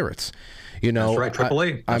Barbary pirates. That's right, Triple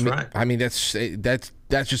E. That's right. I mean, that's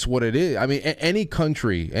just what it is. I mean, any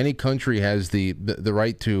country has the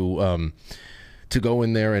right to go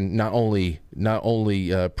in there and not only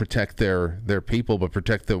protect their people, but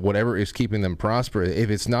protect whatever is keeping them prosperous. If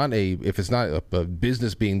it's not a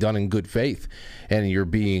business being done in good faith, and you're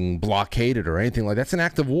being blockaded or anything like that, that's an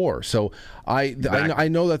act of war. So I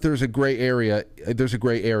know that there's a gray area. There's a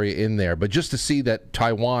gray area in there, but just to see that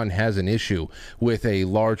Taiwan has an issue with a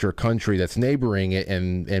larger country that's neighboring it,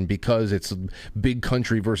 and because it's big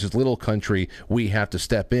country versus little country, we have to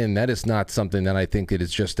step in. That is not something that I think it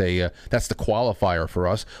is just that's the qualifier for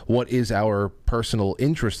us. What is our personal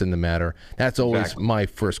interest in the matter? That's always my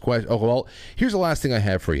first question. Oh, well, here's the last thing I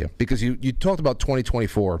have for you, because you talked about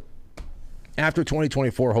 2024. After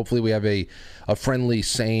 2024, hopefully we have a friendly,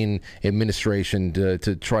 sane administration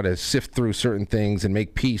to try to sift through certain things and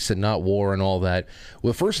make peace and not war and all that.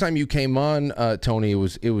 Well, the first time you came on, Tony, it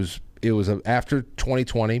was after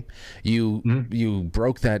 2020. You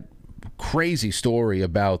broke that crazy story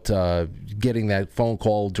about getting that phone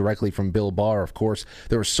call directly from Bill Barr. Of course,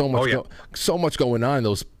 there was so much going on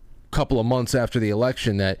those couple of months after the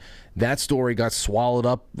election that story got swallowed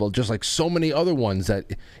up, well, just like so many other ones that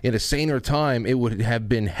in a saner time it would have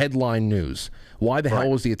been headline news. Why the hell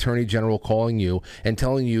was the Attorney General calling you and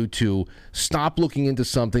telling you to stop looking into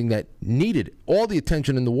something that needed all the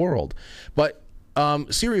attention in the world? But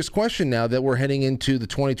serious question now that we're heading into the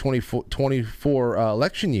 2024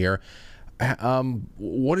 election year.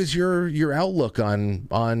 What is your outlook on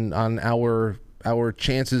our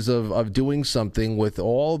chances of doing something with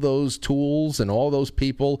all those tools and all those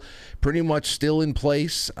people pretty much still in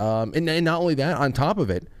place? And not only that, on top of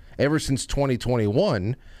it, ever since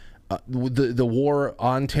 2021, the war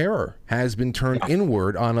on terror has been turned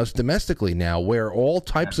inward on us domestically now, where all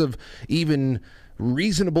types of even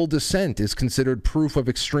reasonable dissent is considered proof of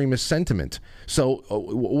extremist sentiment. So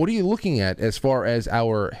what are you looking at as far as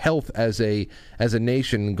our health as a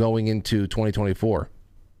nation going into 2024?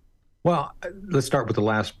 Well, let's start with the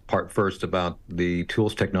last part first about the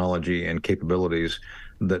tools, technology, and capabilities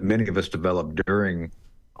that many of us developed during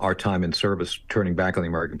our time in service, turning back on the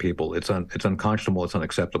American people. It's unconscionable. It's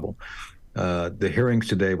unacceptable. The hearings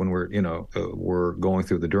today, when we're going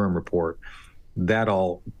through the Durham report, that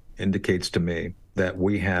all indicates to me that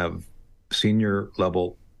we have senior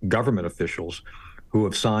level government officials who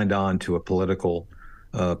have signed on to a political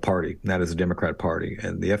party, and that is the Democrat Party.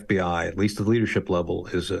 And the FBI, at least at the leadership level,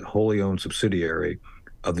 is a wholly owned subsidiary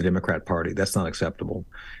of the Democrat Party. That's not acceptable.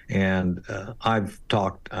 And I'm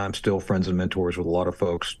still friends and mentors with a lot of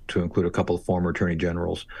folks, to include a couple of former attorney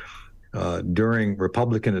generals. During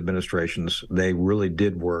Republican administrations, they really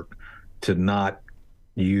did work to not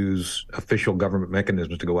use official government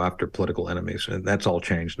mechanisms to go after political enemies. And that's all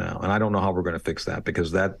changed now. And I don't know how we're going to fix that,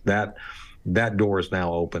 because that door is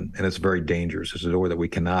now open, and it's very dangerous. It's a door that we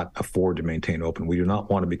cannot afford to maintain open. We do not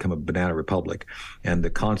want to become a banana republic. And the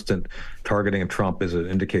constant targeting of Trump is an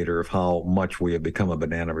indicator of how much we have become a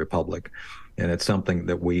banana republic. And it's something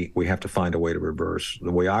that we have to find a way to reverse.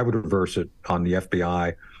 The way I would reverse it on the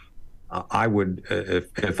FBI, I would,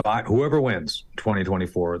 whoever wins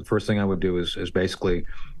 2024, the first thing I would do is basically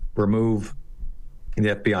remove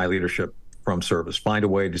the FBI leadership from service, find a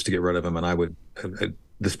way just to get rid of them, and I would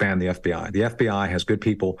disband the FBI. The FBI has good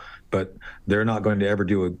people, but they're not going to ever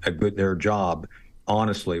do their job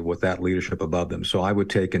honestly with that leadership above them. So I would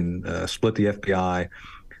take and split the FBI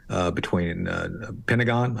between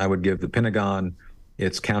Pentagon. I would give the Pentagon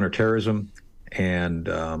its counterterrorism and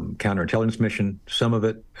counterintelligence mission. Some of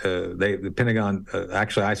it, the Pentagon,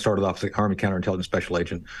 actually, I started off as the Army counterintelligence special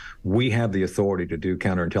agent. We have the authority to do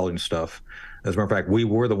counterintelligence stuff. As a matter of fact, we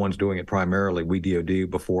were the ones doing it primarily, we DOD,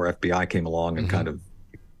 before FBI came along and kind of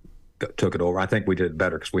took it over. I think we did it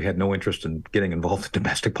better because we had no interest in getting involved in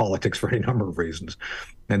domestic politics for any number of reasons.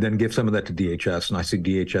 And then give some of that to DHS. And I see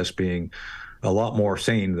DHS being a lot more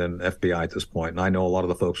sane than FBI at this point. And I know a lot of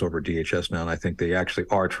the folks over at DHS now, and I think they actually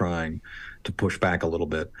are trying to push back a little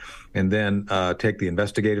bit. And then take the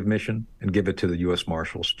investigative mission and give it to the U.S.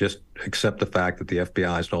 Marshals. Just accept the fact that the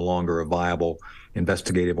FBI is no longer a viable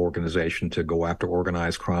investigative organization to go after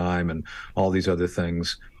organized crime and all these other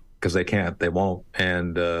things, because they won't,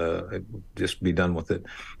 and just be done with it.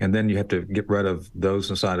 And then you have to get rid of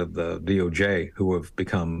those inside of the DOJ who have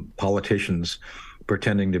become politicians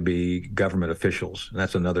pretending to be government officials. And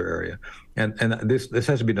that's another area. And this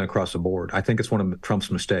has to be done across the board. I think it's one of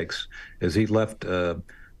Trump's mistakes, is he left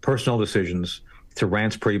personal decisions to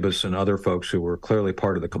Reince Priebus and other folks who were clearly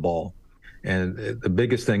part of the cabal. And the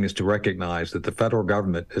biggest thing is to recognize that the federal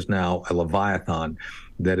government is now a leviathan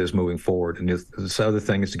that is moving forward. And this other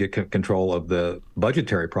thing is to get control of the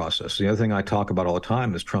budgetary process. The other thing I talk about all the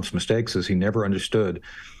time is Trump's mistakes is he never understood,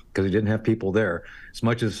 because he didn't have people there. As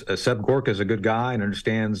much as Seb Gorka is a good guy and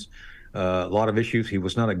understands a lot of issues, he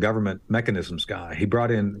was not a government mechanisms guy.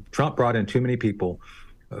 Trump brought in too many people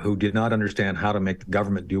who did not understand how to make the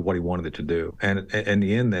government do what he wanted it to do. And in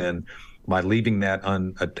the end, then, by leaving that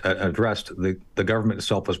unaddressed, the government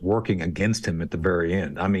itself was working against him at the very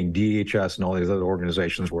end. I mean, DHS and all these other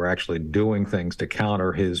organizations were actually doing things to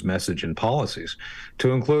counter his message and policies,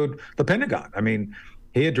 to include the Pentagon. I mean,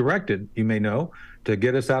 he had directed, you may know, to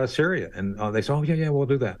get us out of Syria, and they said, "Oh yeah, we'll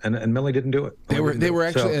do that." And Milley didn't do it. They were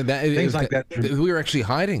actually things like that. We were actually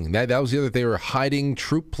hiding. That was the other. They were hiding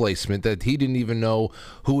troop placement that he didn't even know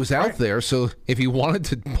who was out there. So if he wanted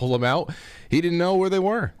to pull them out, he didn't know where they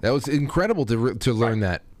were. That was incredible to learn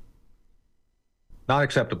that. Not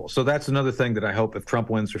acceptable. So that's another thing that I hope, if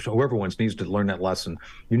Trump wins or whoever wins, needs to learn that lesson.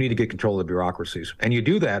 You need to get control of the bureaucracies, and you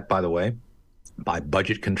do that, by the way, by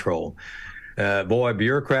budget control. Boy,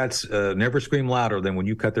 bureaucrats never scream louder than when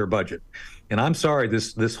you cut their budget. And I'm sorry,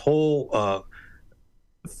 this whole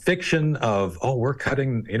fiction of, we're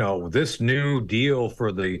cutting, this new deal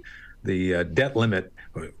for the debt limit,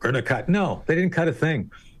 we're going to cut. No, they didn't cut a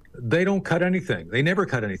thing. They don't cut anything. They never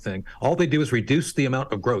cut anything. All they do is reduce the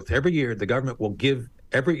amount of growth. Every year, the government will give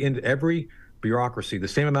every bureaucracy the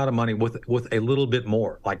same amount of money with a little bit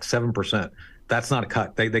more, like 7%. That's not a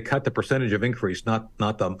cut. They cut the percentage of increase, not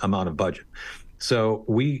the amount of budget. So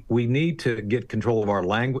we need to get control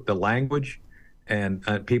of the language,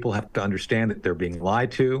 and people have to understand that they're being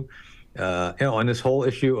lied to. And this whole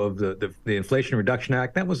issue of the Inflation Reduction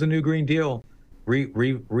Act, that was a new Green Deal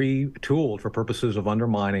retooled for purposes of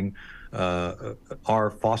undermining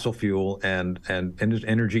our fossil fuel and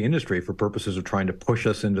energy industry, for purposes of trying to push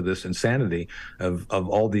us into this insanity of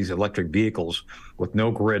all these electric vehicles with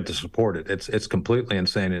no grid to support it. It's completely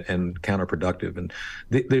insane and counterproductive. And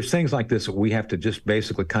there's things like this that we have to just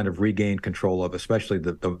basically kind of regain control of, especially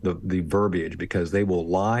the verbiage, because they will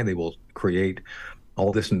lie, they will create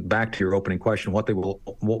all this. And back to your opening question, what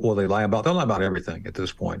will they lie about? They'll lie about everything at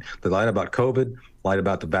this point. They lied about COVID, lied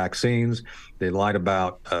about the vaccines, they lied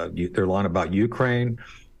about they're lying about Ukraine.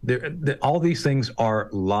 All these things are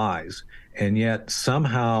lies, and yet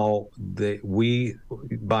somehow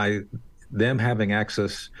by them having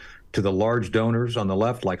access to the large donors on the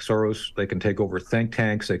left, like Soros. They can take over think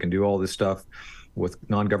tanks. They can do all this stuff with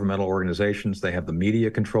non-governmental organizations. They have the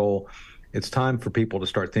media control. It's time for people to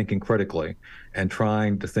start thinking critically and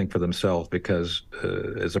trying to think for themselves, because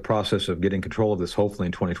as a process of getting control of this, hopefully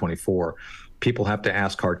in 2024, people have to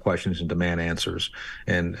ask hard questions and demand answers.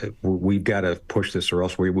 And we've got to push this, or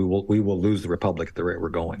else we will lose the republic at the rate we're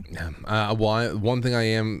going. One thing I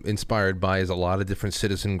am inspired by is a lot of different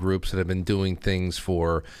citizen groups that have been doing things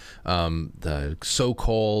for the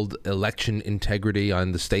so-called election integrity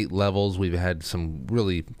on the state levels. We've had some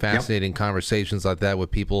really fascinating conversations like that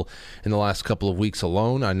with people in the last couple of weeks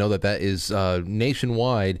alone. I know that is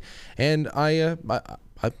nationwide, and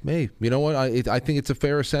hey, you know what? I think it's a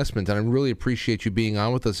fair assessment, and I really appreciate you being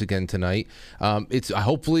on with us again tonight.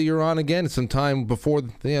 Hopefully you're on again sometime before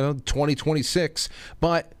 2026.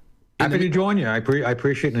 But happy to join you. I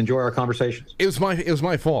appreciate and enjoy our conversations. It was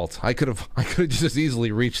my fault. I could have just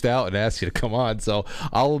easily reached out and asked you to come on. So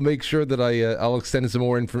I'll make sure that I'll extend some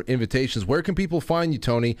more invitations. Where can people find you,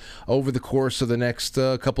 Tony, over the course of the next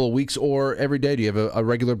couple of weeks or every day? Do you have a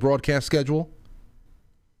regular broadcast schedule?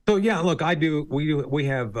 So yeah, look, I do. We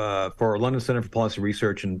have for our London Center for Policy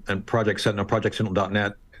Research and Project Sentinel,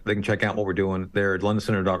 projectsentinel.net. They can check out what we're doing there at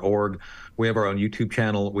londoncenter.org. We have our own YouTube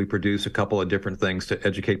channel. We produce a couple of different things to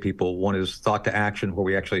educate people. One is Thought to Action, where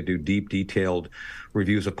we actually do deep, detailed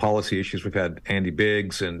reviews of policy issues. We've had Andy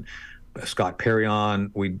Biggs and Scott Perry on.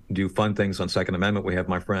 We do fun things on Second Amendment. We have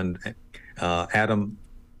my friend Adam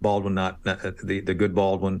Baldwin, not the good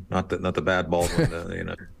Baldwin, not the bad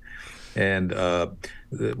Baldwin. And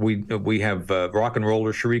we have rock and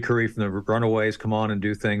roller Cherie Curry from the Runaways come on and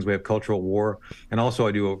do things. We have Cultural War, and also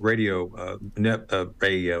I do a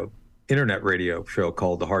internet radio show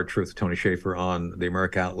called The Hard Truth with Tony Shaffer on the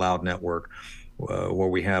America Out Loud network, where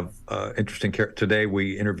we have interesting. Today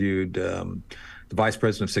we interviewed the Vice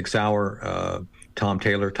President of Sig Sauer, Tom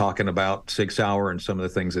Taylor, talking about Sig Sauer and some of the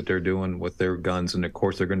things that they're doing with their guns, and of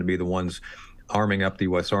course they're going to be the ones arming up the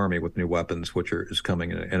U.S. Army with new weapons, which is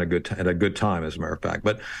coming at a good time, as a matter of fact.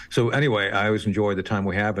 But so anyway, I always enjoy the time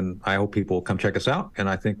we have, and I hope people come check us out. And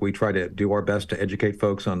I think we try to do our best to educate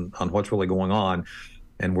folks on what's really going on.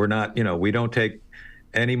 And we're not, we don't take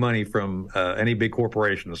any money from any big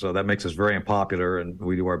corporations, so that makes us very unpopular, and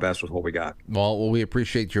we do our best with what we got. Well, we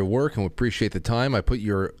appreciate your work, and we appreciate the time. I put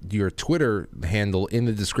your Twitter handle in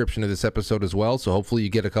the description of this episode as well, so hopefully you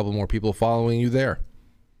get a couple more people following you there.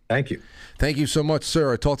 Thank you. Thank you so much,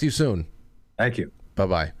 sir. I'll talk to you soon. Thank you.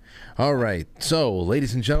 Bye-bye. All right. So,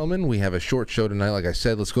 ladies and gentlemen, we have a short show tonight. Like I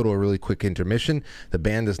said, let's go to a really quick intermission. The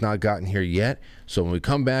band has not gotten here yet. So when we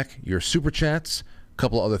come back, your super chats, a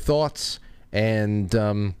couple other thoughts, and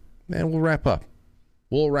we'll wrap up.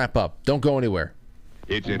 Don't go anywhere.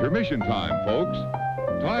 It's intermission time, folks.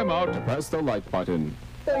 Time out to press the like button.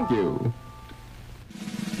 Thank you.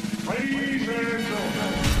 Ladies and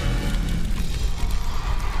gentlemen.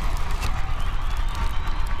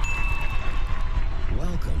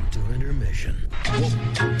 Welcome to intermission.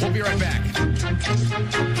 We'll be right back.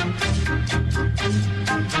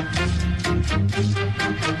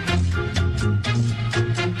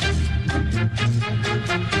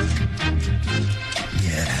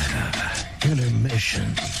 Yeah,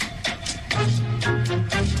 intermission.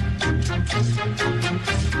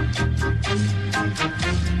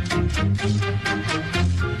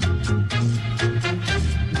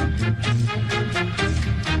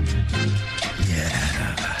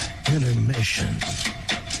 Intermission.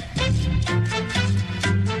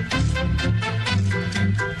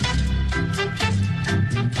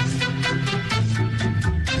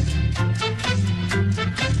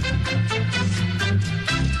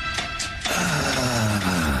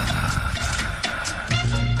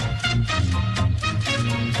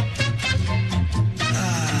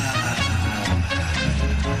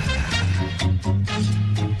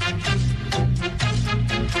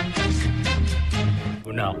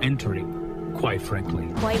 We're now entering, quite frankly.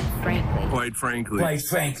 Quite frankly. Quite frankly. Quite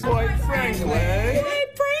frankly. Quite frankly.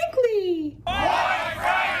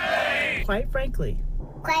 Quite frankly. Quite frankly.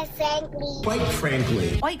 Quite frankly. Quite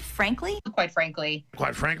frankly. Quite frankly. Quite frankly.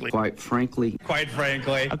 Quite frankly. Quite frankly. Quite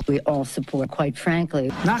frankly. We all support, quite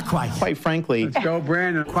frankly. Not quite. Quite frankly. Let's go,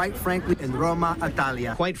 Brandon. Quite frankly, in Roma,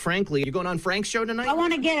 Italia. Quite frankly. You going on Frank's show tonight? I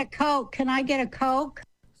want to get a Coke. Can I get a Coke?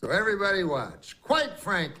 So everybody watch. Quite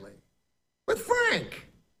frankly. With Frank.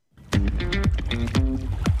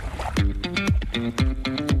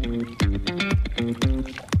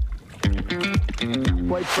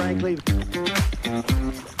 Quite frankly.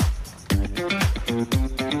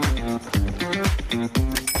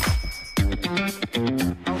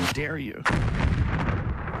 How dare you?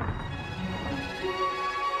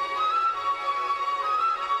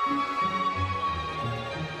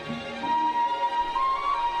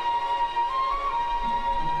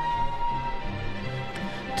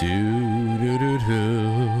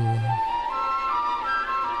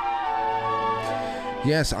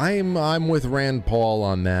 Yes, I'm with Rand Paul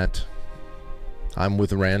on that. I'm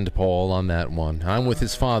with Rand Paul on that one. I'm with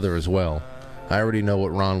his father as well. I already know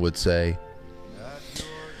what Ron would say.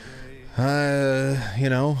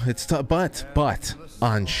 It's tough, but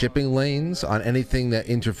on shipping lanes, on anything that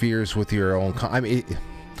interferes with your own,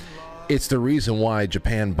 it's the reason why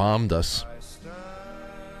Japan bombed us.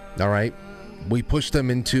 All right, we pushed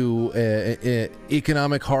them into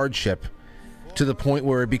economic hardship to the point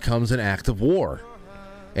where it becomes an act of war,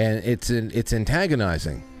 and it's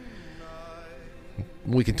antagonizing.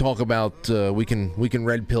 We can talk about we can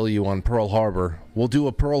red pill you on Pearl Harbor. We'll do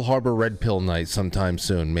a Pearl Harbor red pill night sometime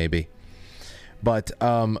soon, maybe. But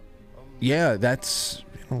yeah, that's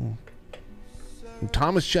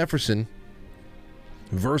Thomas Jefferson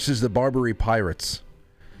versus the Barbary Pirates.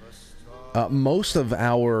 Most of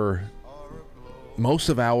our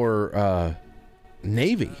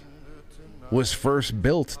Navy was first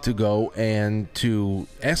built to go and to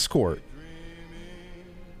escort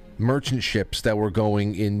merchant ships that were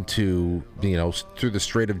going into, through the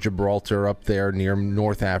Strait of Gibraltar up there near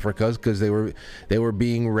North Africa, because they were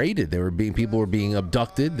being raided. People were being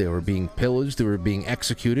abducted. They were being pillaged. They were being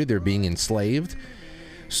executed. They were being enslaved.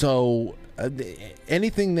 So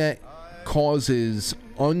anything that causes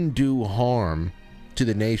undue harm to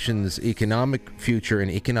the nation's economic future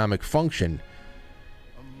and economic function,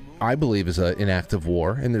 I believe, is an act of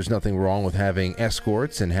war, and there's nothing wrong with having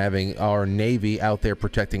escorts and having our Navy out there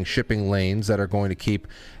protecting shipping lanes that are going to keep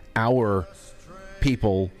our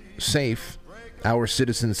people safe, our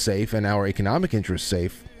citizens safe, and our economic interests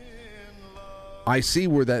safe. I see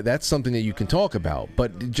where that's something that you can talk about,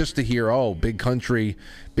 but just to hear, big country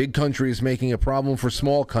is making a problem for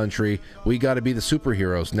small country, we got to be the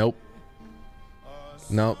superheroes. Nope.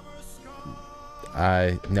 No.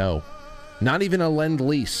 Not even a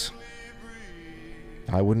Lend-Lease.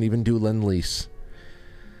 I wouldn't even do Lend-Lease.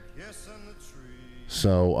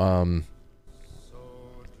 So,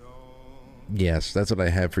 yes, that's what I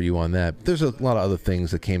have for you on that. There's a lot of other things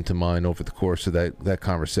that came to mind over the course of that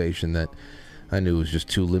conversation that I knew was just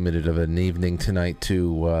too limited of an evening tonight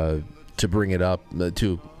to bring it up,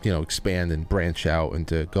 to expand and branch out and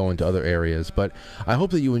to go into other areas. But I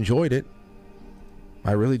hope that you enjoyed it.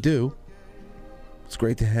 I really do. It's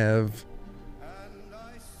great to have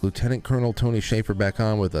Lieutenant Colonel Tony Shaffer back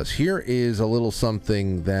on with us. Here is a little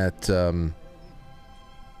something that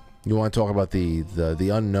you want to talk about, the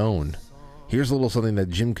unknown. Here's a little something that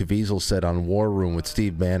Jim Caviezel said on War Room with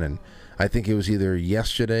Steve Bannon. I think it was either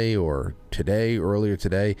yesterday or today, earlier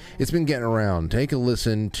today. It's been getting around. Take a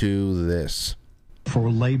listen to this.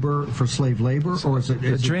 For slave labor, or is it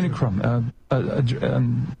adrenochrome?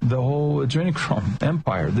 The whole adrenochrome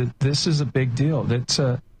empire. This is a big deal. It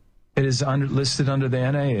is listed under the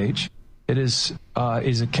NIH. It is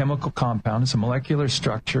a chemical compound. It's a molecular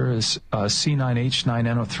structure. Is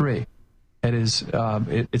C9H9NO3. It is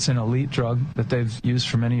it's an elite drug that they've used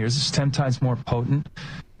for many years. It's 10 times more potent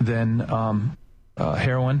than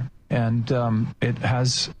heroin, and it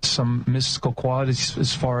has some mystical qualities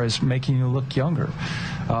as far as making you look younger.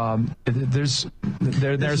 There's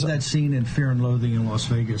that scene in Fear and Loathing in Las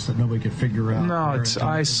Vegas that nobody could figure out. No,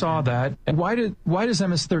 I saw that. And why does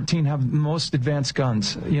MS-13 have the most advanced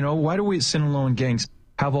guns? Why do we at Sinaloa and gangs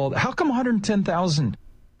have all? How come 110,000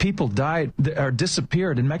 people died or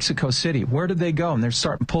disappeared in Mexico City? Where did they go? And they're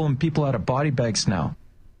starting pulling people out of body bags now.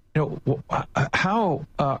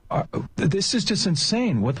 This is just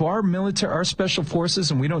insane. With our military, our special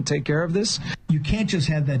forces, and we don't take care of this. You can't just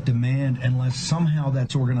have that demand unless somehow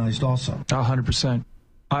that's organized also. 100%.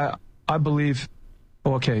 I believe.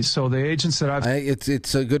 Okay, so the agents that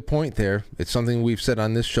it's a good point there. It's something we've said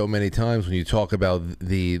on this show many times when you talk about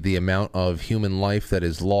the amount of human life that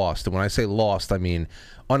is lost. And when I say lost, I mean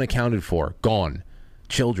unaccounted for, gone,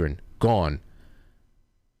 children gone.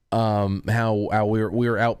 How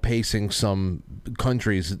we're outpacing some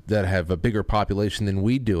countries that have a bigger population than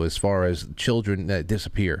we do as far as children that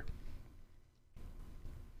disappear.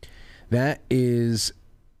 That is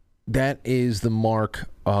the mark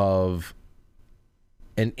of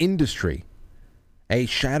an industry, a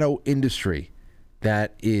shadow industry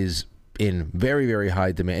that is in very, very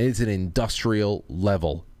high demand. It's an industrial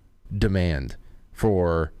level demand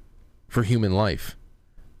for human life.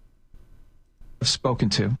 I've spoken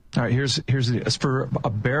to. All right, here's the for a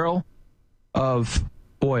barrel of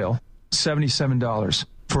oil, $77.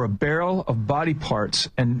 For a barrel of body parts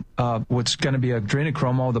and what's going to be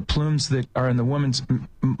adrenochrome, all the plumes that are in the woman's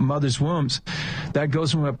mother's wombs, that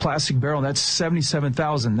goes into a plastic barrel. That's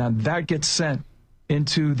 $77,000. Now that gets sent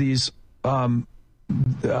into these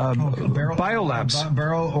Biolabs.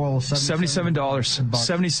 Barrel oil, $77.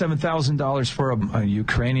 $77,000 for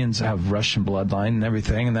Ukrainians have Russian bloodline and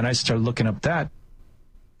everything. And then I started looking up that.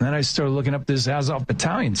 And then I started looking up this Azov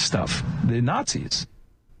Battalion stuff, the Nazis.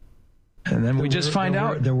 And then we just find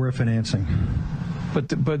out there were financing.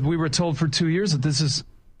 But we were told for 2 years that this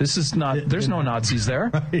is not, there's no Nazis there,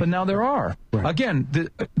 right. But now there are. Right. Again,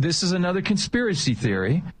 this is another conspiracy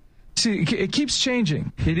theory. See, it keeps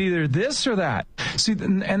changing. It either this or that. See,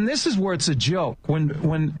 and this is where it's a joke.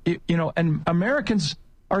 When and Americans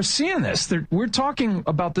are seeing this. We're talking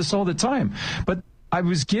about this all the time. But I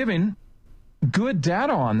was given good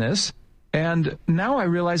data on this, and now I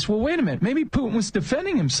realize, well, wait a minute. Maybe Putin was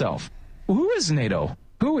defending himself. Well, who is NATO?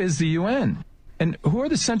 Who is the UN? And who are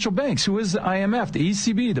the central banks? Who is the IMF, the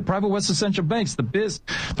ECB, the private Western central banks, the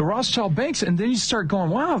the Rothschild banks? And then you start going,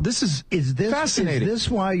 wow, this is fascinating. Is this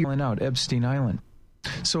why you're out Epstein Island?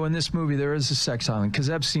 So in this movie, there is a sex island, because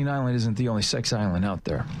Epstein Island isn't the only sex island out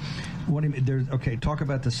there. What do you mean? Okay, talk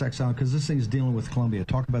about the sex island, because this thing is dealing with Colombia.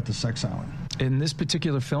 Talk about the sex island. In this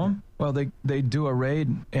particular film, well, they do a raid,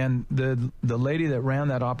 and the lady that ran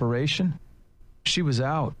that operation, she was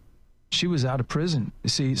out. She was out of prison. You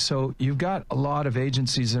see, so you've got a lot of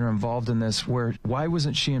agencies that are involved in this why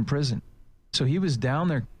wasn't she in prison? So he was down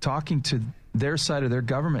there talking to their side of their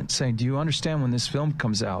government, saying, do you understand when this film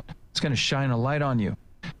comes out, it's going to shine a light on you.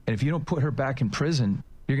 And if you don't put her back in prison,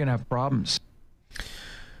 you're going to have problems.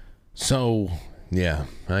 So, yeah,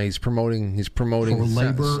 he's promoting for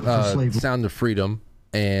labor, for slavery. Sound of Freedom,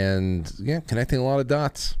 and connecting a lot of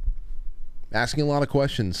dots, asking a lot of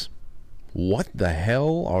questions. What the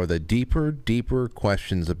hell are the deeper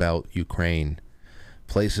questions about Ukraine?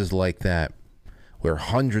 Places like that, where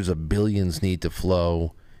hundreds of billions need to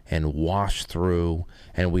flow and wash through,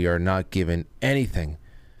 and we are not given anything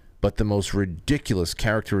but the most ridiculous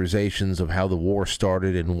characterizations of how the war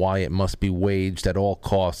started and why it must be waged at all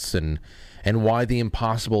costs, and why the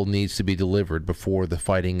impossible needs to be delivered before the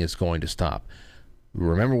fighting is going to stop.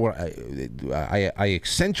 Remember what I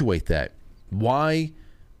accentuate that. Why?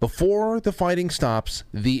 Before the fighting stops,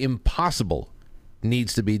 the impossible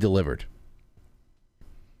needs to be delivered.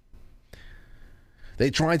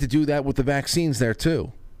 They tried to do that with the vaccines there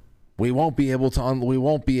too. We won't be able to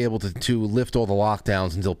lift all the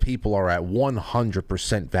lockdowns until people are at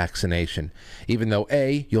 100% vaccination. Even though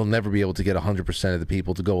you'll never be able to get 100% of the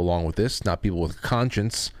people to go along with this. Not people with a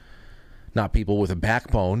conscience, not people with a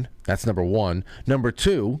backbone. That's number one. Number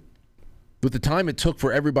two, with the time it took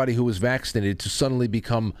for everybody who was vaccinated to suddenly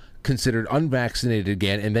become considered unvaccinated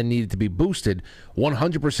again and then needed to be boosted,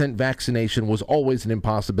 100% vaccination was always an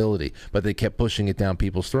impossibility, but they kept pushing it down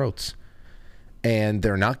people's throats. And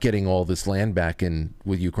they're not getting all this land back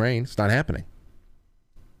with Ukraine. It's not happening.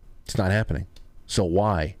 It's not happening. So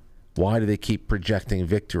why? Why do they keep projecting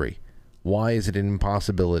victory? Why is it an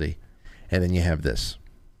impossibility? And then you have this.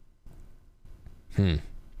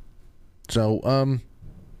 So,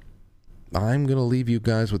 I'm going to leave you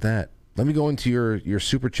guys with that. Let me go into your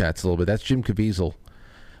super chats a little bit. That's Jim Caviezel.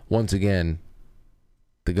 Once again,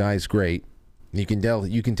 the guy's great. You can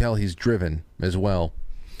tell he's driven as well.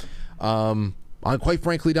 On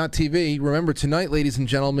QuiteFrankly.tv, remember tonight, ladies and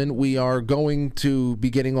gentlemen, we are going to be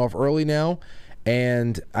getting off early now,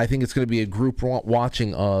 and I think it's going to be a group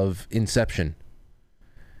watching of Inception.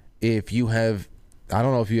 If you have, I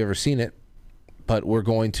don't know if you've ever seen it, but we're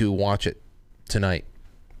going to watch it tonight.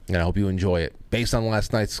 And I hope you enjoy it. Based on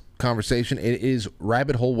last night's conversation, it is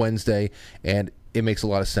Rabbit Hole Wednesday, and it makes a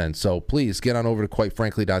lot of sense. So please get on over to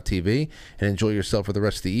QuiteFrankly.tv and enjoy yourself for the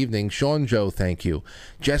rest of the evening. Sean Joe, thank you.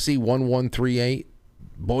 Jesse1138,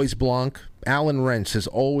 Boys Blanc, Alan Wrench says,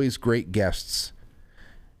 always great guests.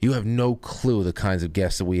 You have no clue the kinds of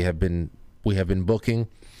guests that we have been booking,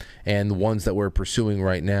 and the ones that we're pursuing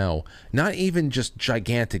right now. Not even just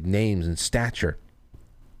gigantic names and stature,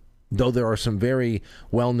 though there are some very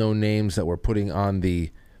well-known names that we're putting on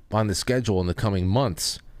the schedule in the coming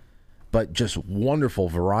months, but just wonderful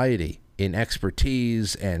variety in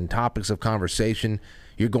expertise and topics of conversation.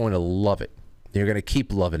 You're going to love it. You're going to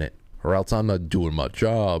keep loving it, or else I'm not doing my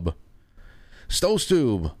job.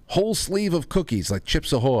 Stowstube, whole sleeve of cookies like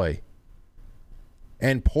Chips Ahoy,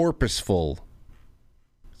 and Porpoiseful.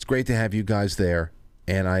 It's great to have you guys there.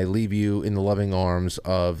 And I leave you in the loving arms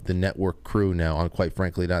of the network crew now on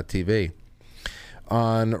QuiteFrankly.tv.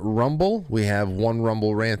 On Rumble, we have one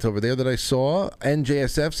Rumble rant over there that I saw.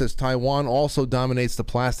 NJSF says Taiwan also dominates the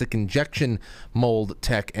plastic injection mold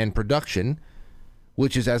tech and production,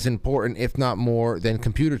 which is as important, if not more, than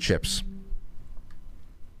computer chips.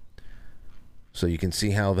 So you can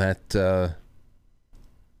see how that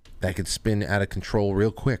could spin out of control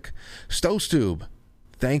real quick. Stowstube,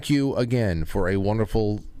 thank you again for a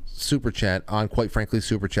wonderful super chat on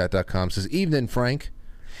quitefranklysuperchat.com. Says, evening, Frank.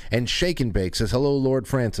 And Shake and Bake says, hello, Lord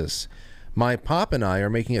Francis. My pop and I are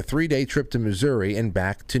making a 3-day trip to Missouri and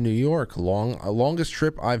back to New York. Longest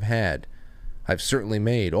trip I've had. I've certainly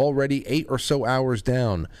made. Already 8 or so hours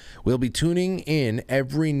down. We'll be tuning in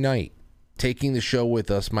every night, taking the show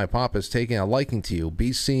with us. My papa's taking a liking to you.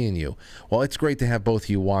 Be seeing you. Well, it's great to have both of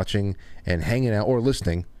you watching and hanging out or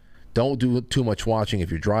listening. Don't do too much watching if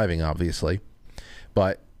you're driving, obviously.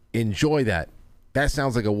 But enjoy that. That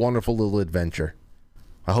sounds like a wonderful little adventure.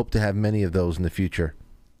 I hope to have many of those in the future.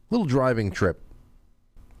 Little driving trip.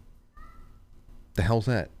 The hell's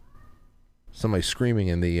that? Somebody screaming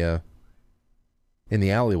in the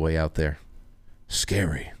alleyway out there.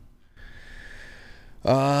 Scary.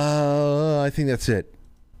 I think that's it.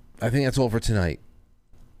 I think that's all for tonight.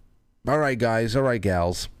 All right, guys. All right,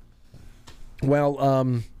 gals.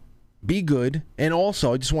 Well, be good. And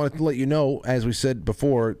also, I just wanted to let you know, as we said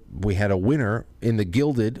before, we had a winner in the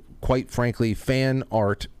Gilded, quite frankly, fan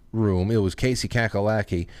art room. It was Casey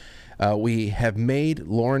Kakalaki. We have made,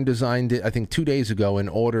 Lauren designed it, I think 2 days ago, and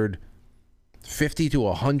ordered 50 to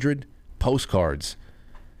 100 postcards.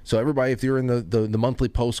 So everybody, if you're in the monthly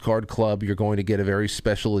postcard club, you're going to get a very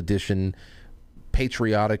special edition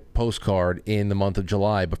patriotic postcard in the month of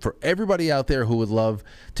July. But for everybody out there who would love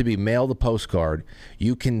to be mailed a postcard,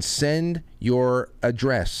 you can send your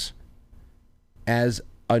address as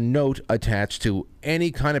a note attached to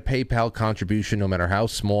any kind of PayPal contribution, no matter how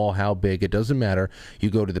small, how big, it doesn't matter. You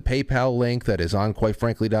go to the PayPal link that is on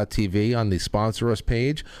quitefrankly.tv on the Sponsor Us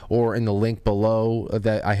page, or in the link below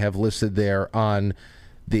that I have listed there on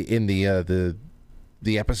the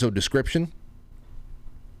episode description.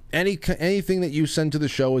 Anything that you send to the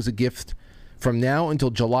show is a gift from now until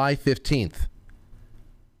July 15th.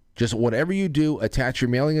 Just whatever you do, attach your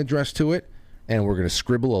mailing address to it, and we're going to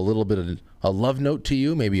scribble a little bit of a love note to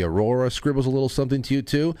you. Maybe Aurora scribbles a little something to you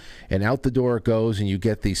too, and out the door it goes, and you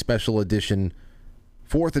get the special edition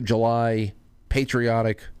 4th of July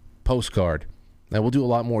patriotic postcard. And we'll do a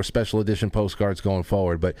lot more special edition postcards going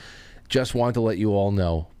forward, but just wanted to let you all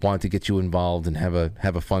know, wanted to get you involved and have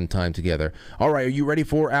a fun time together. All right, are you ready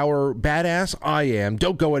for our badass? I am.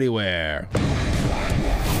 Don't go anywhere.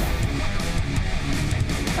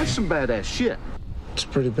 That's some badass shit. It's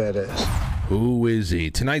pretty badass. Who is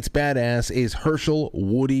he? Tonight's badass is Herschel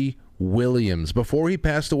Woody Williams. Before he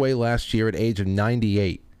passed away last year at age of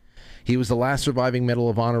 98, he was the last surviving Medal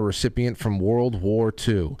of Honor recipient from World War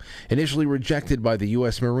II. Initially rejected by the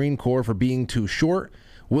U.S. Marine Corps for being too short,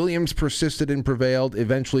 Williams persisted and prevailed,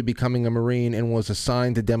 eventually becoming a Marine, and was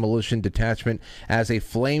assigned to Demolition Detachment as a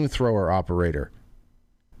flamethrower operator.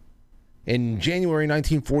 In January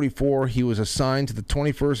 1944, he was assigned to the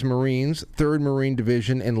 21st Marines, 3rd Marine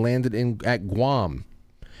Division, and landed at Guam,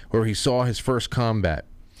 where he saw his first combat.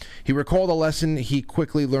 He recalled a lesson he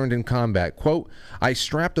quickly learned in combat. Quote, I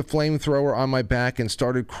strapped a flamethrower on my back and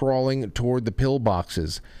started crawling toward the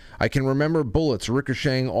pillboxes. I can remember bullets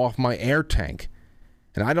ricocheting off my air tank.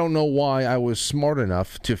 And I don't know why I was smart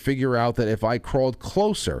enough to figure out that if I crawled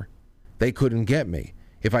closer, they couldn't get me.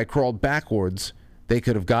 If I crawled backwards, they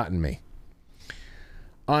could have gotten me.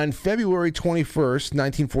 On February 21st,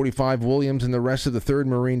 1945, Williams and the rest of the 3rd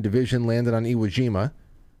Marine Division landed on Iwo Jima.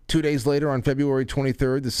 2 days later, on February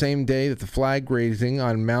 23rd, the same day that the flag raising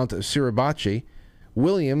on Mount Suribachi,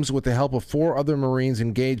 Williams, with the help of 4 other Marines,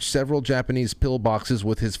 engaged several Japanese pillboxes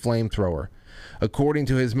with his flamethrower. According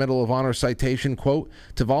to his Medal of Honor citation, quote,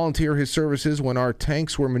 to volunteer his services when our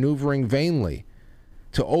tanks were maneuvering vainly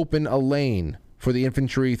to open a lane for the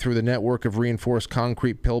infantry through the network of reinforced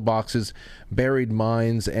concrete pillboxes, buried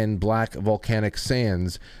mines, and black volcanic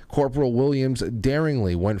sands, Corporal Williams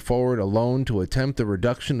daringly went forward alone to attempt the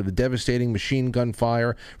reduction of the devastating machine gun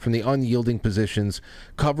fire from the unyielding positions.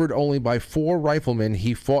 Covered only by 4 riflemen,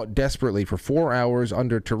 he fought desperately for 4 hours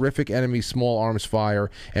under terrific enemy small arms fire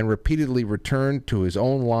and repeatedly returned to his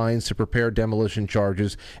own lines to prepare demolition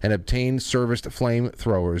charges and obtain serviced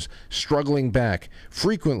flamethrowers, struggling back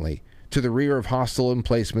frequently to the rear of hostile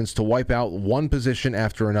emplacements to wipe out one position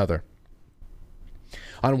after another.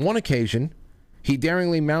 On one occasion, he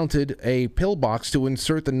daringly mounted a pillbox to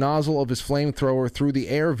insert the nozzle of his flamethrower through the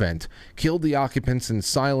air vent, killed the occupants and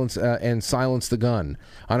silenced the gun.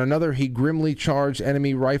 On another, he grimly charged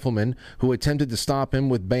enemy riflemen who attempted to stop him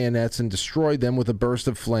with bayonets and destroyed them with a burst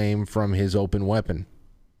of flame from his open weapon.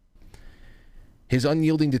 His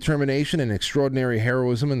unyielding determination and extraordinary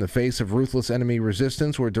heroism in the face of ruthless enemy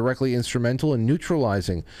resistance were directly instrumental in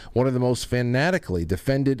neutralizing one of the most fanatically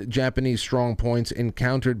defended Japanese strong points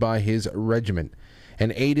encountered by his regiment,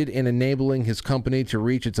 and aided in enabling his company to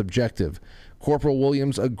reach its objective. Corporal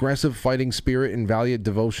Williams' aggressive fighting spirit and valiant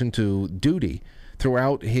devotion to duty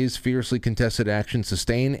throughout his fiercely contested action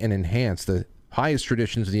sustain and enhance the highest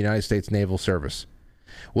traditions of the United States Naval Service.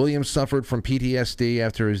 Williams suffered from PTSD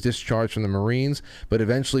after his discharge from the Marines, but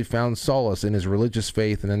eventually found solace in his religious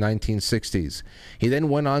faith in the 1960s. He then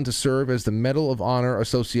went on to serve as the Medal of Honor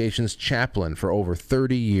Association's chaplain for over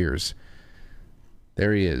 30 years.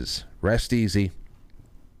 There he is. Rest easy.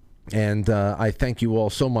 And I thank you all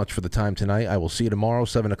so much for the time tonight. I will see you tomorrow,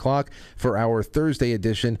 7 o'clock, for our Thursday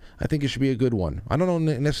edition. I think it should be a good one. I don't know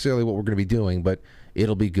necessarily what we're going to be doing, but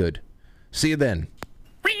it'll be good. See you then.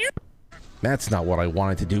 That's not what I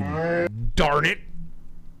wanted to do. Darn it.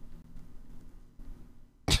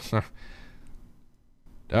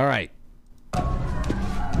 All right.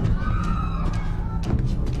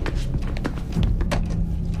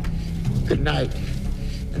 Good night.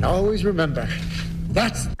 And always remember,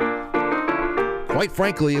 that's... Quite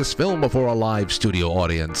Frankly is filmed before a live studio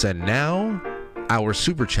audience. And now, our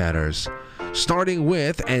Super Chatters. Starting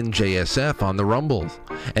with NJSF on the Rumble.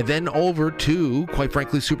 And then over to, quite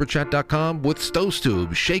frankly, superchat.com with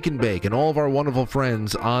Stowstube, Shake and Bake, and all of our wonderful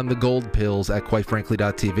friends on the Gold Pills at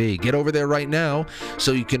quitefrankly.tv. Get over there right now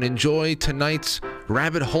so you can enjoy tonight's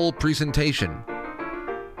rabbit hole presentation.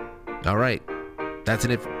 All right. That's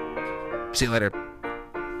it. See you later.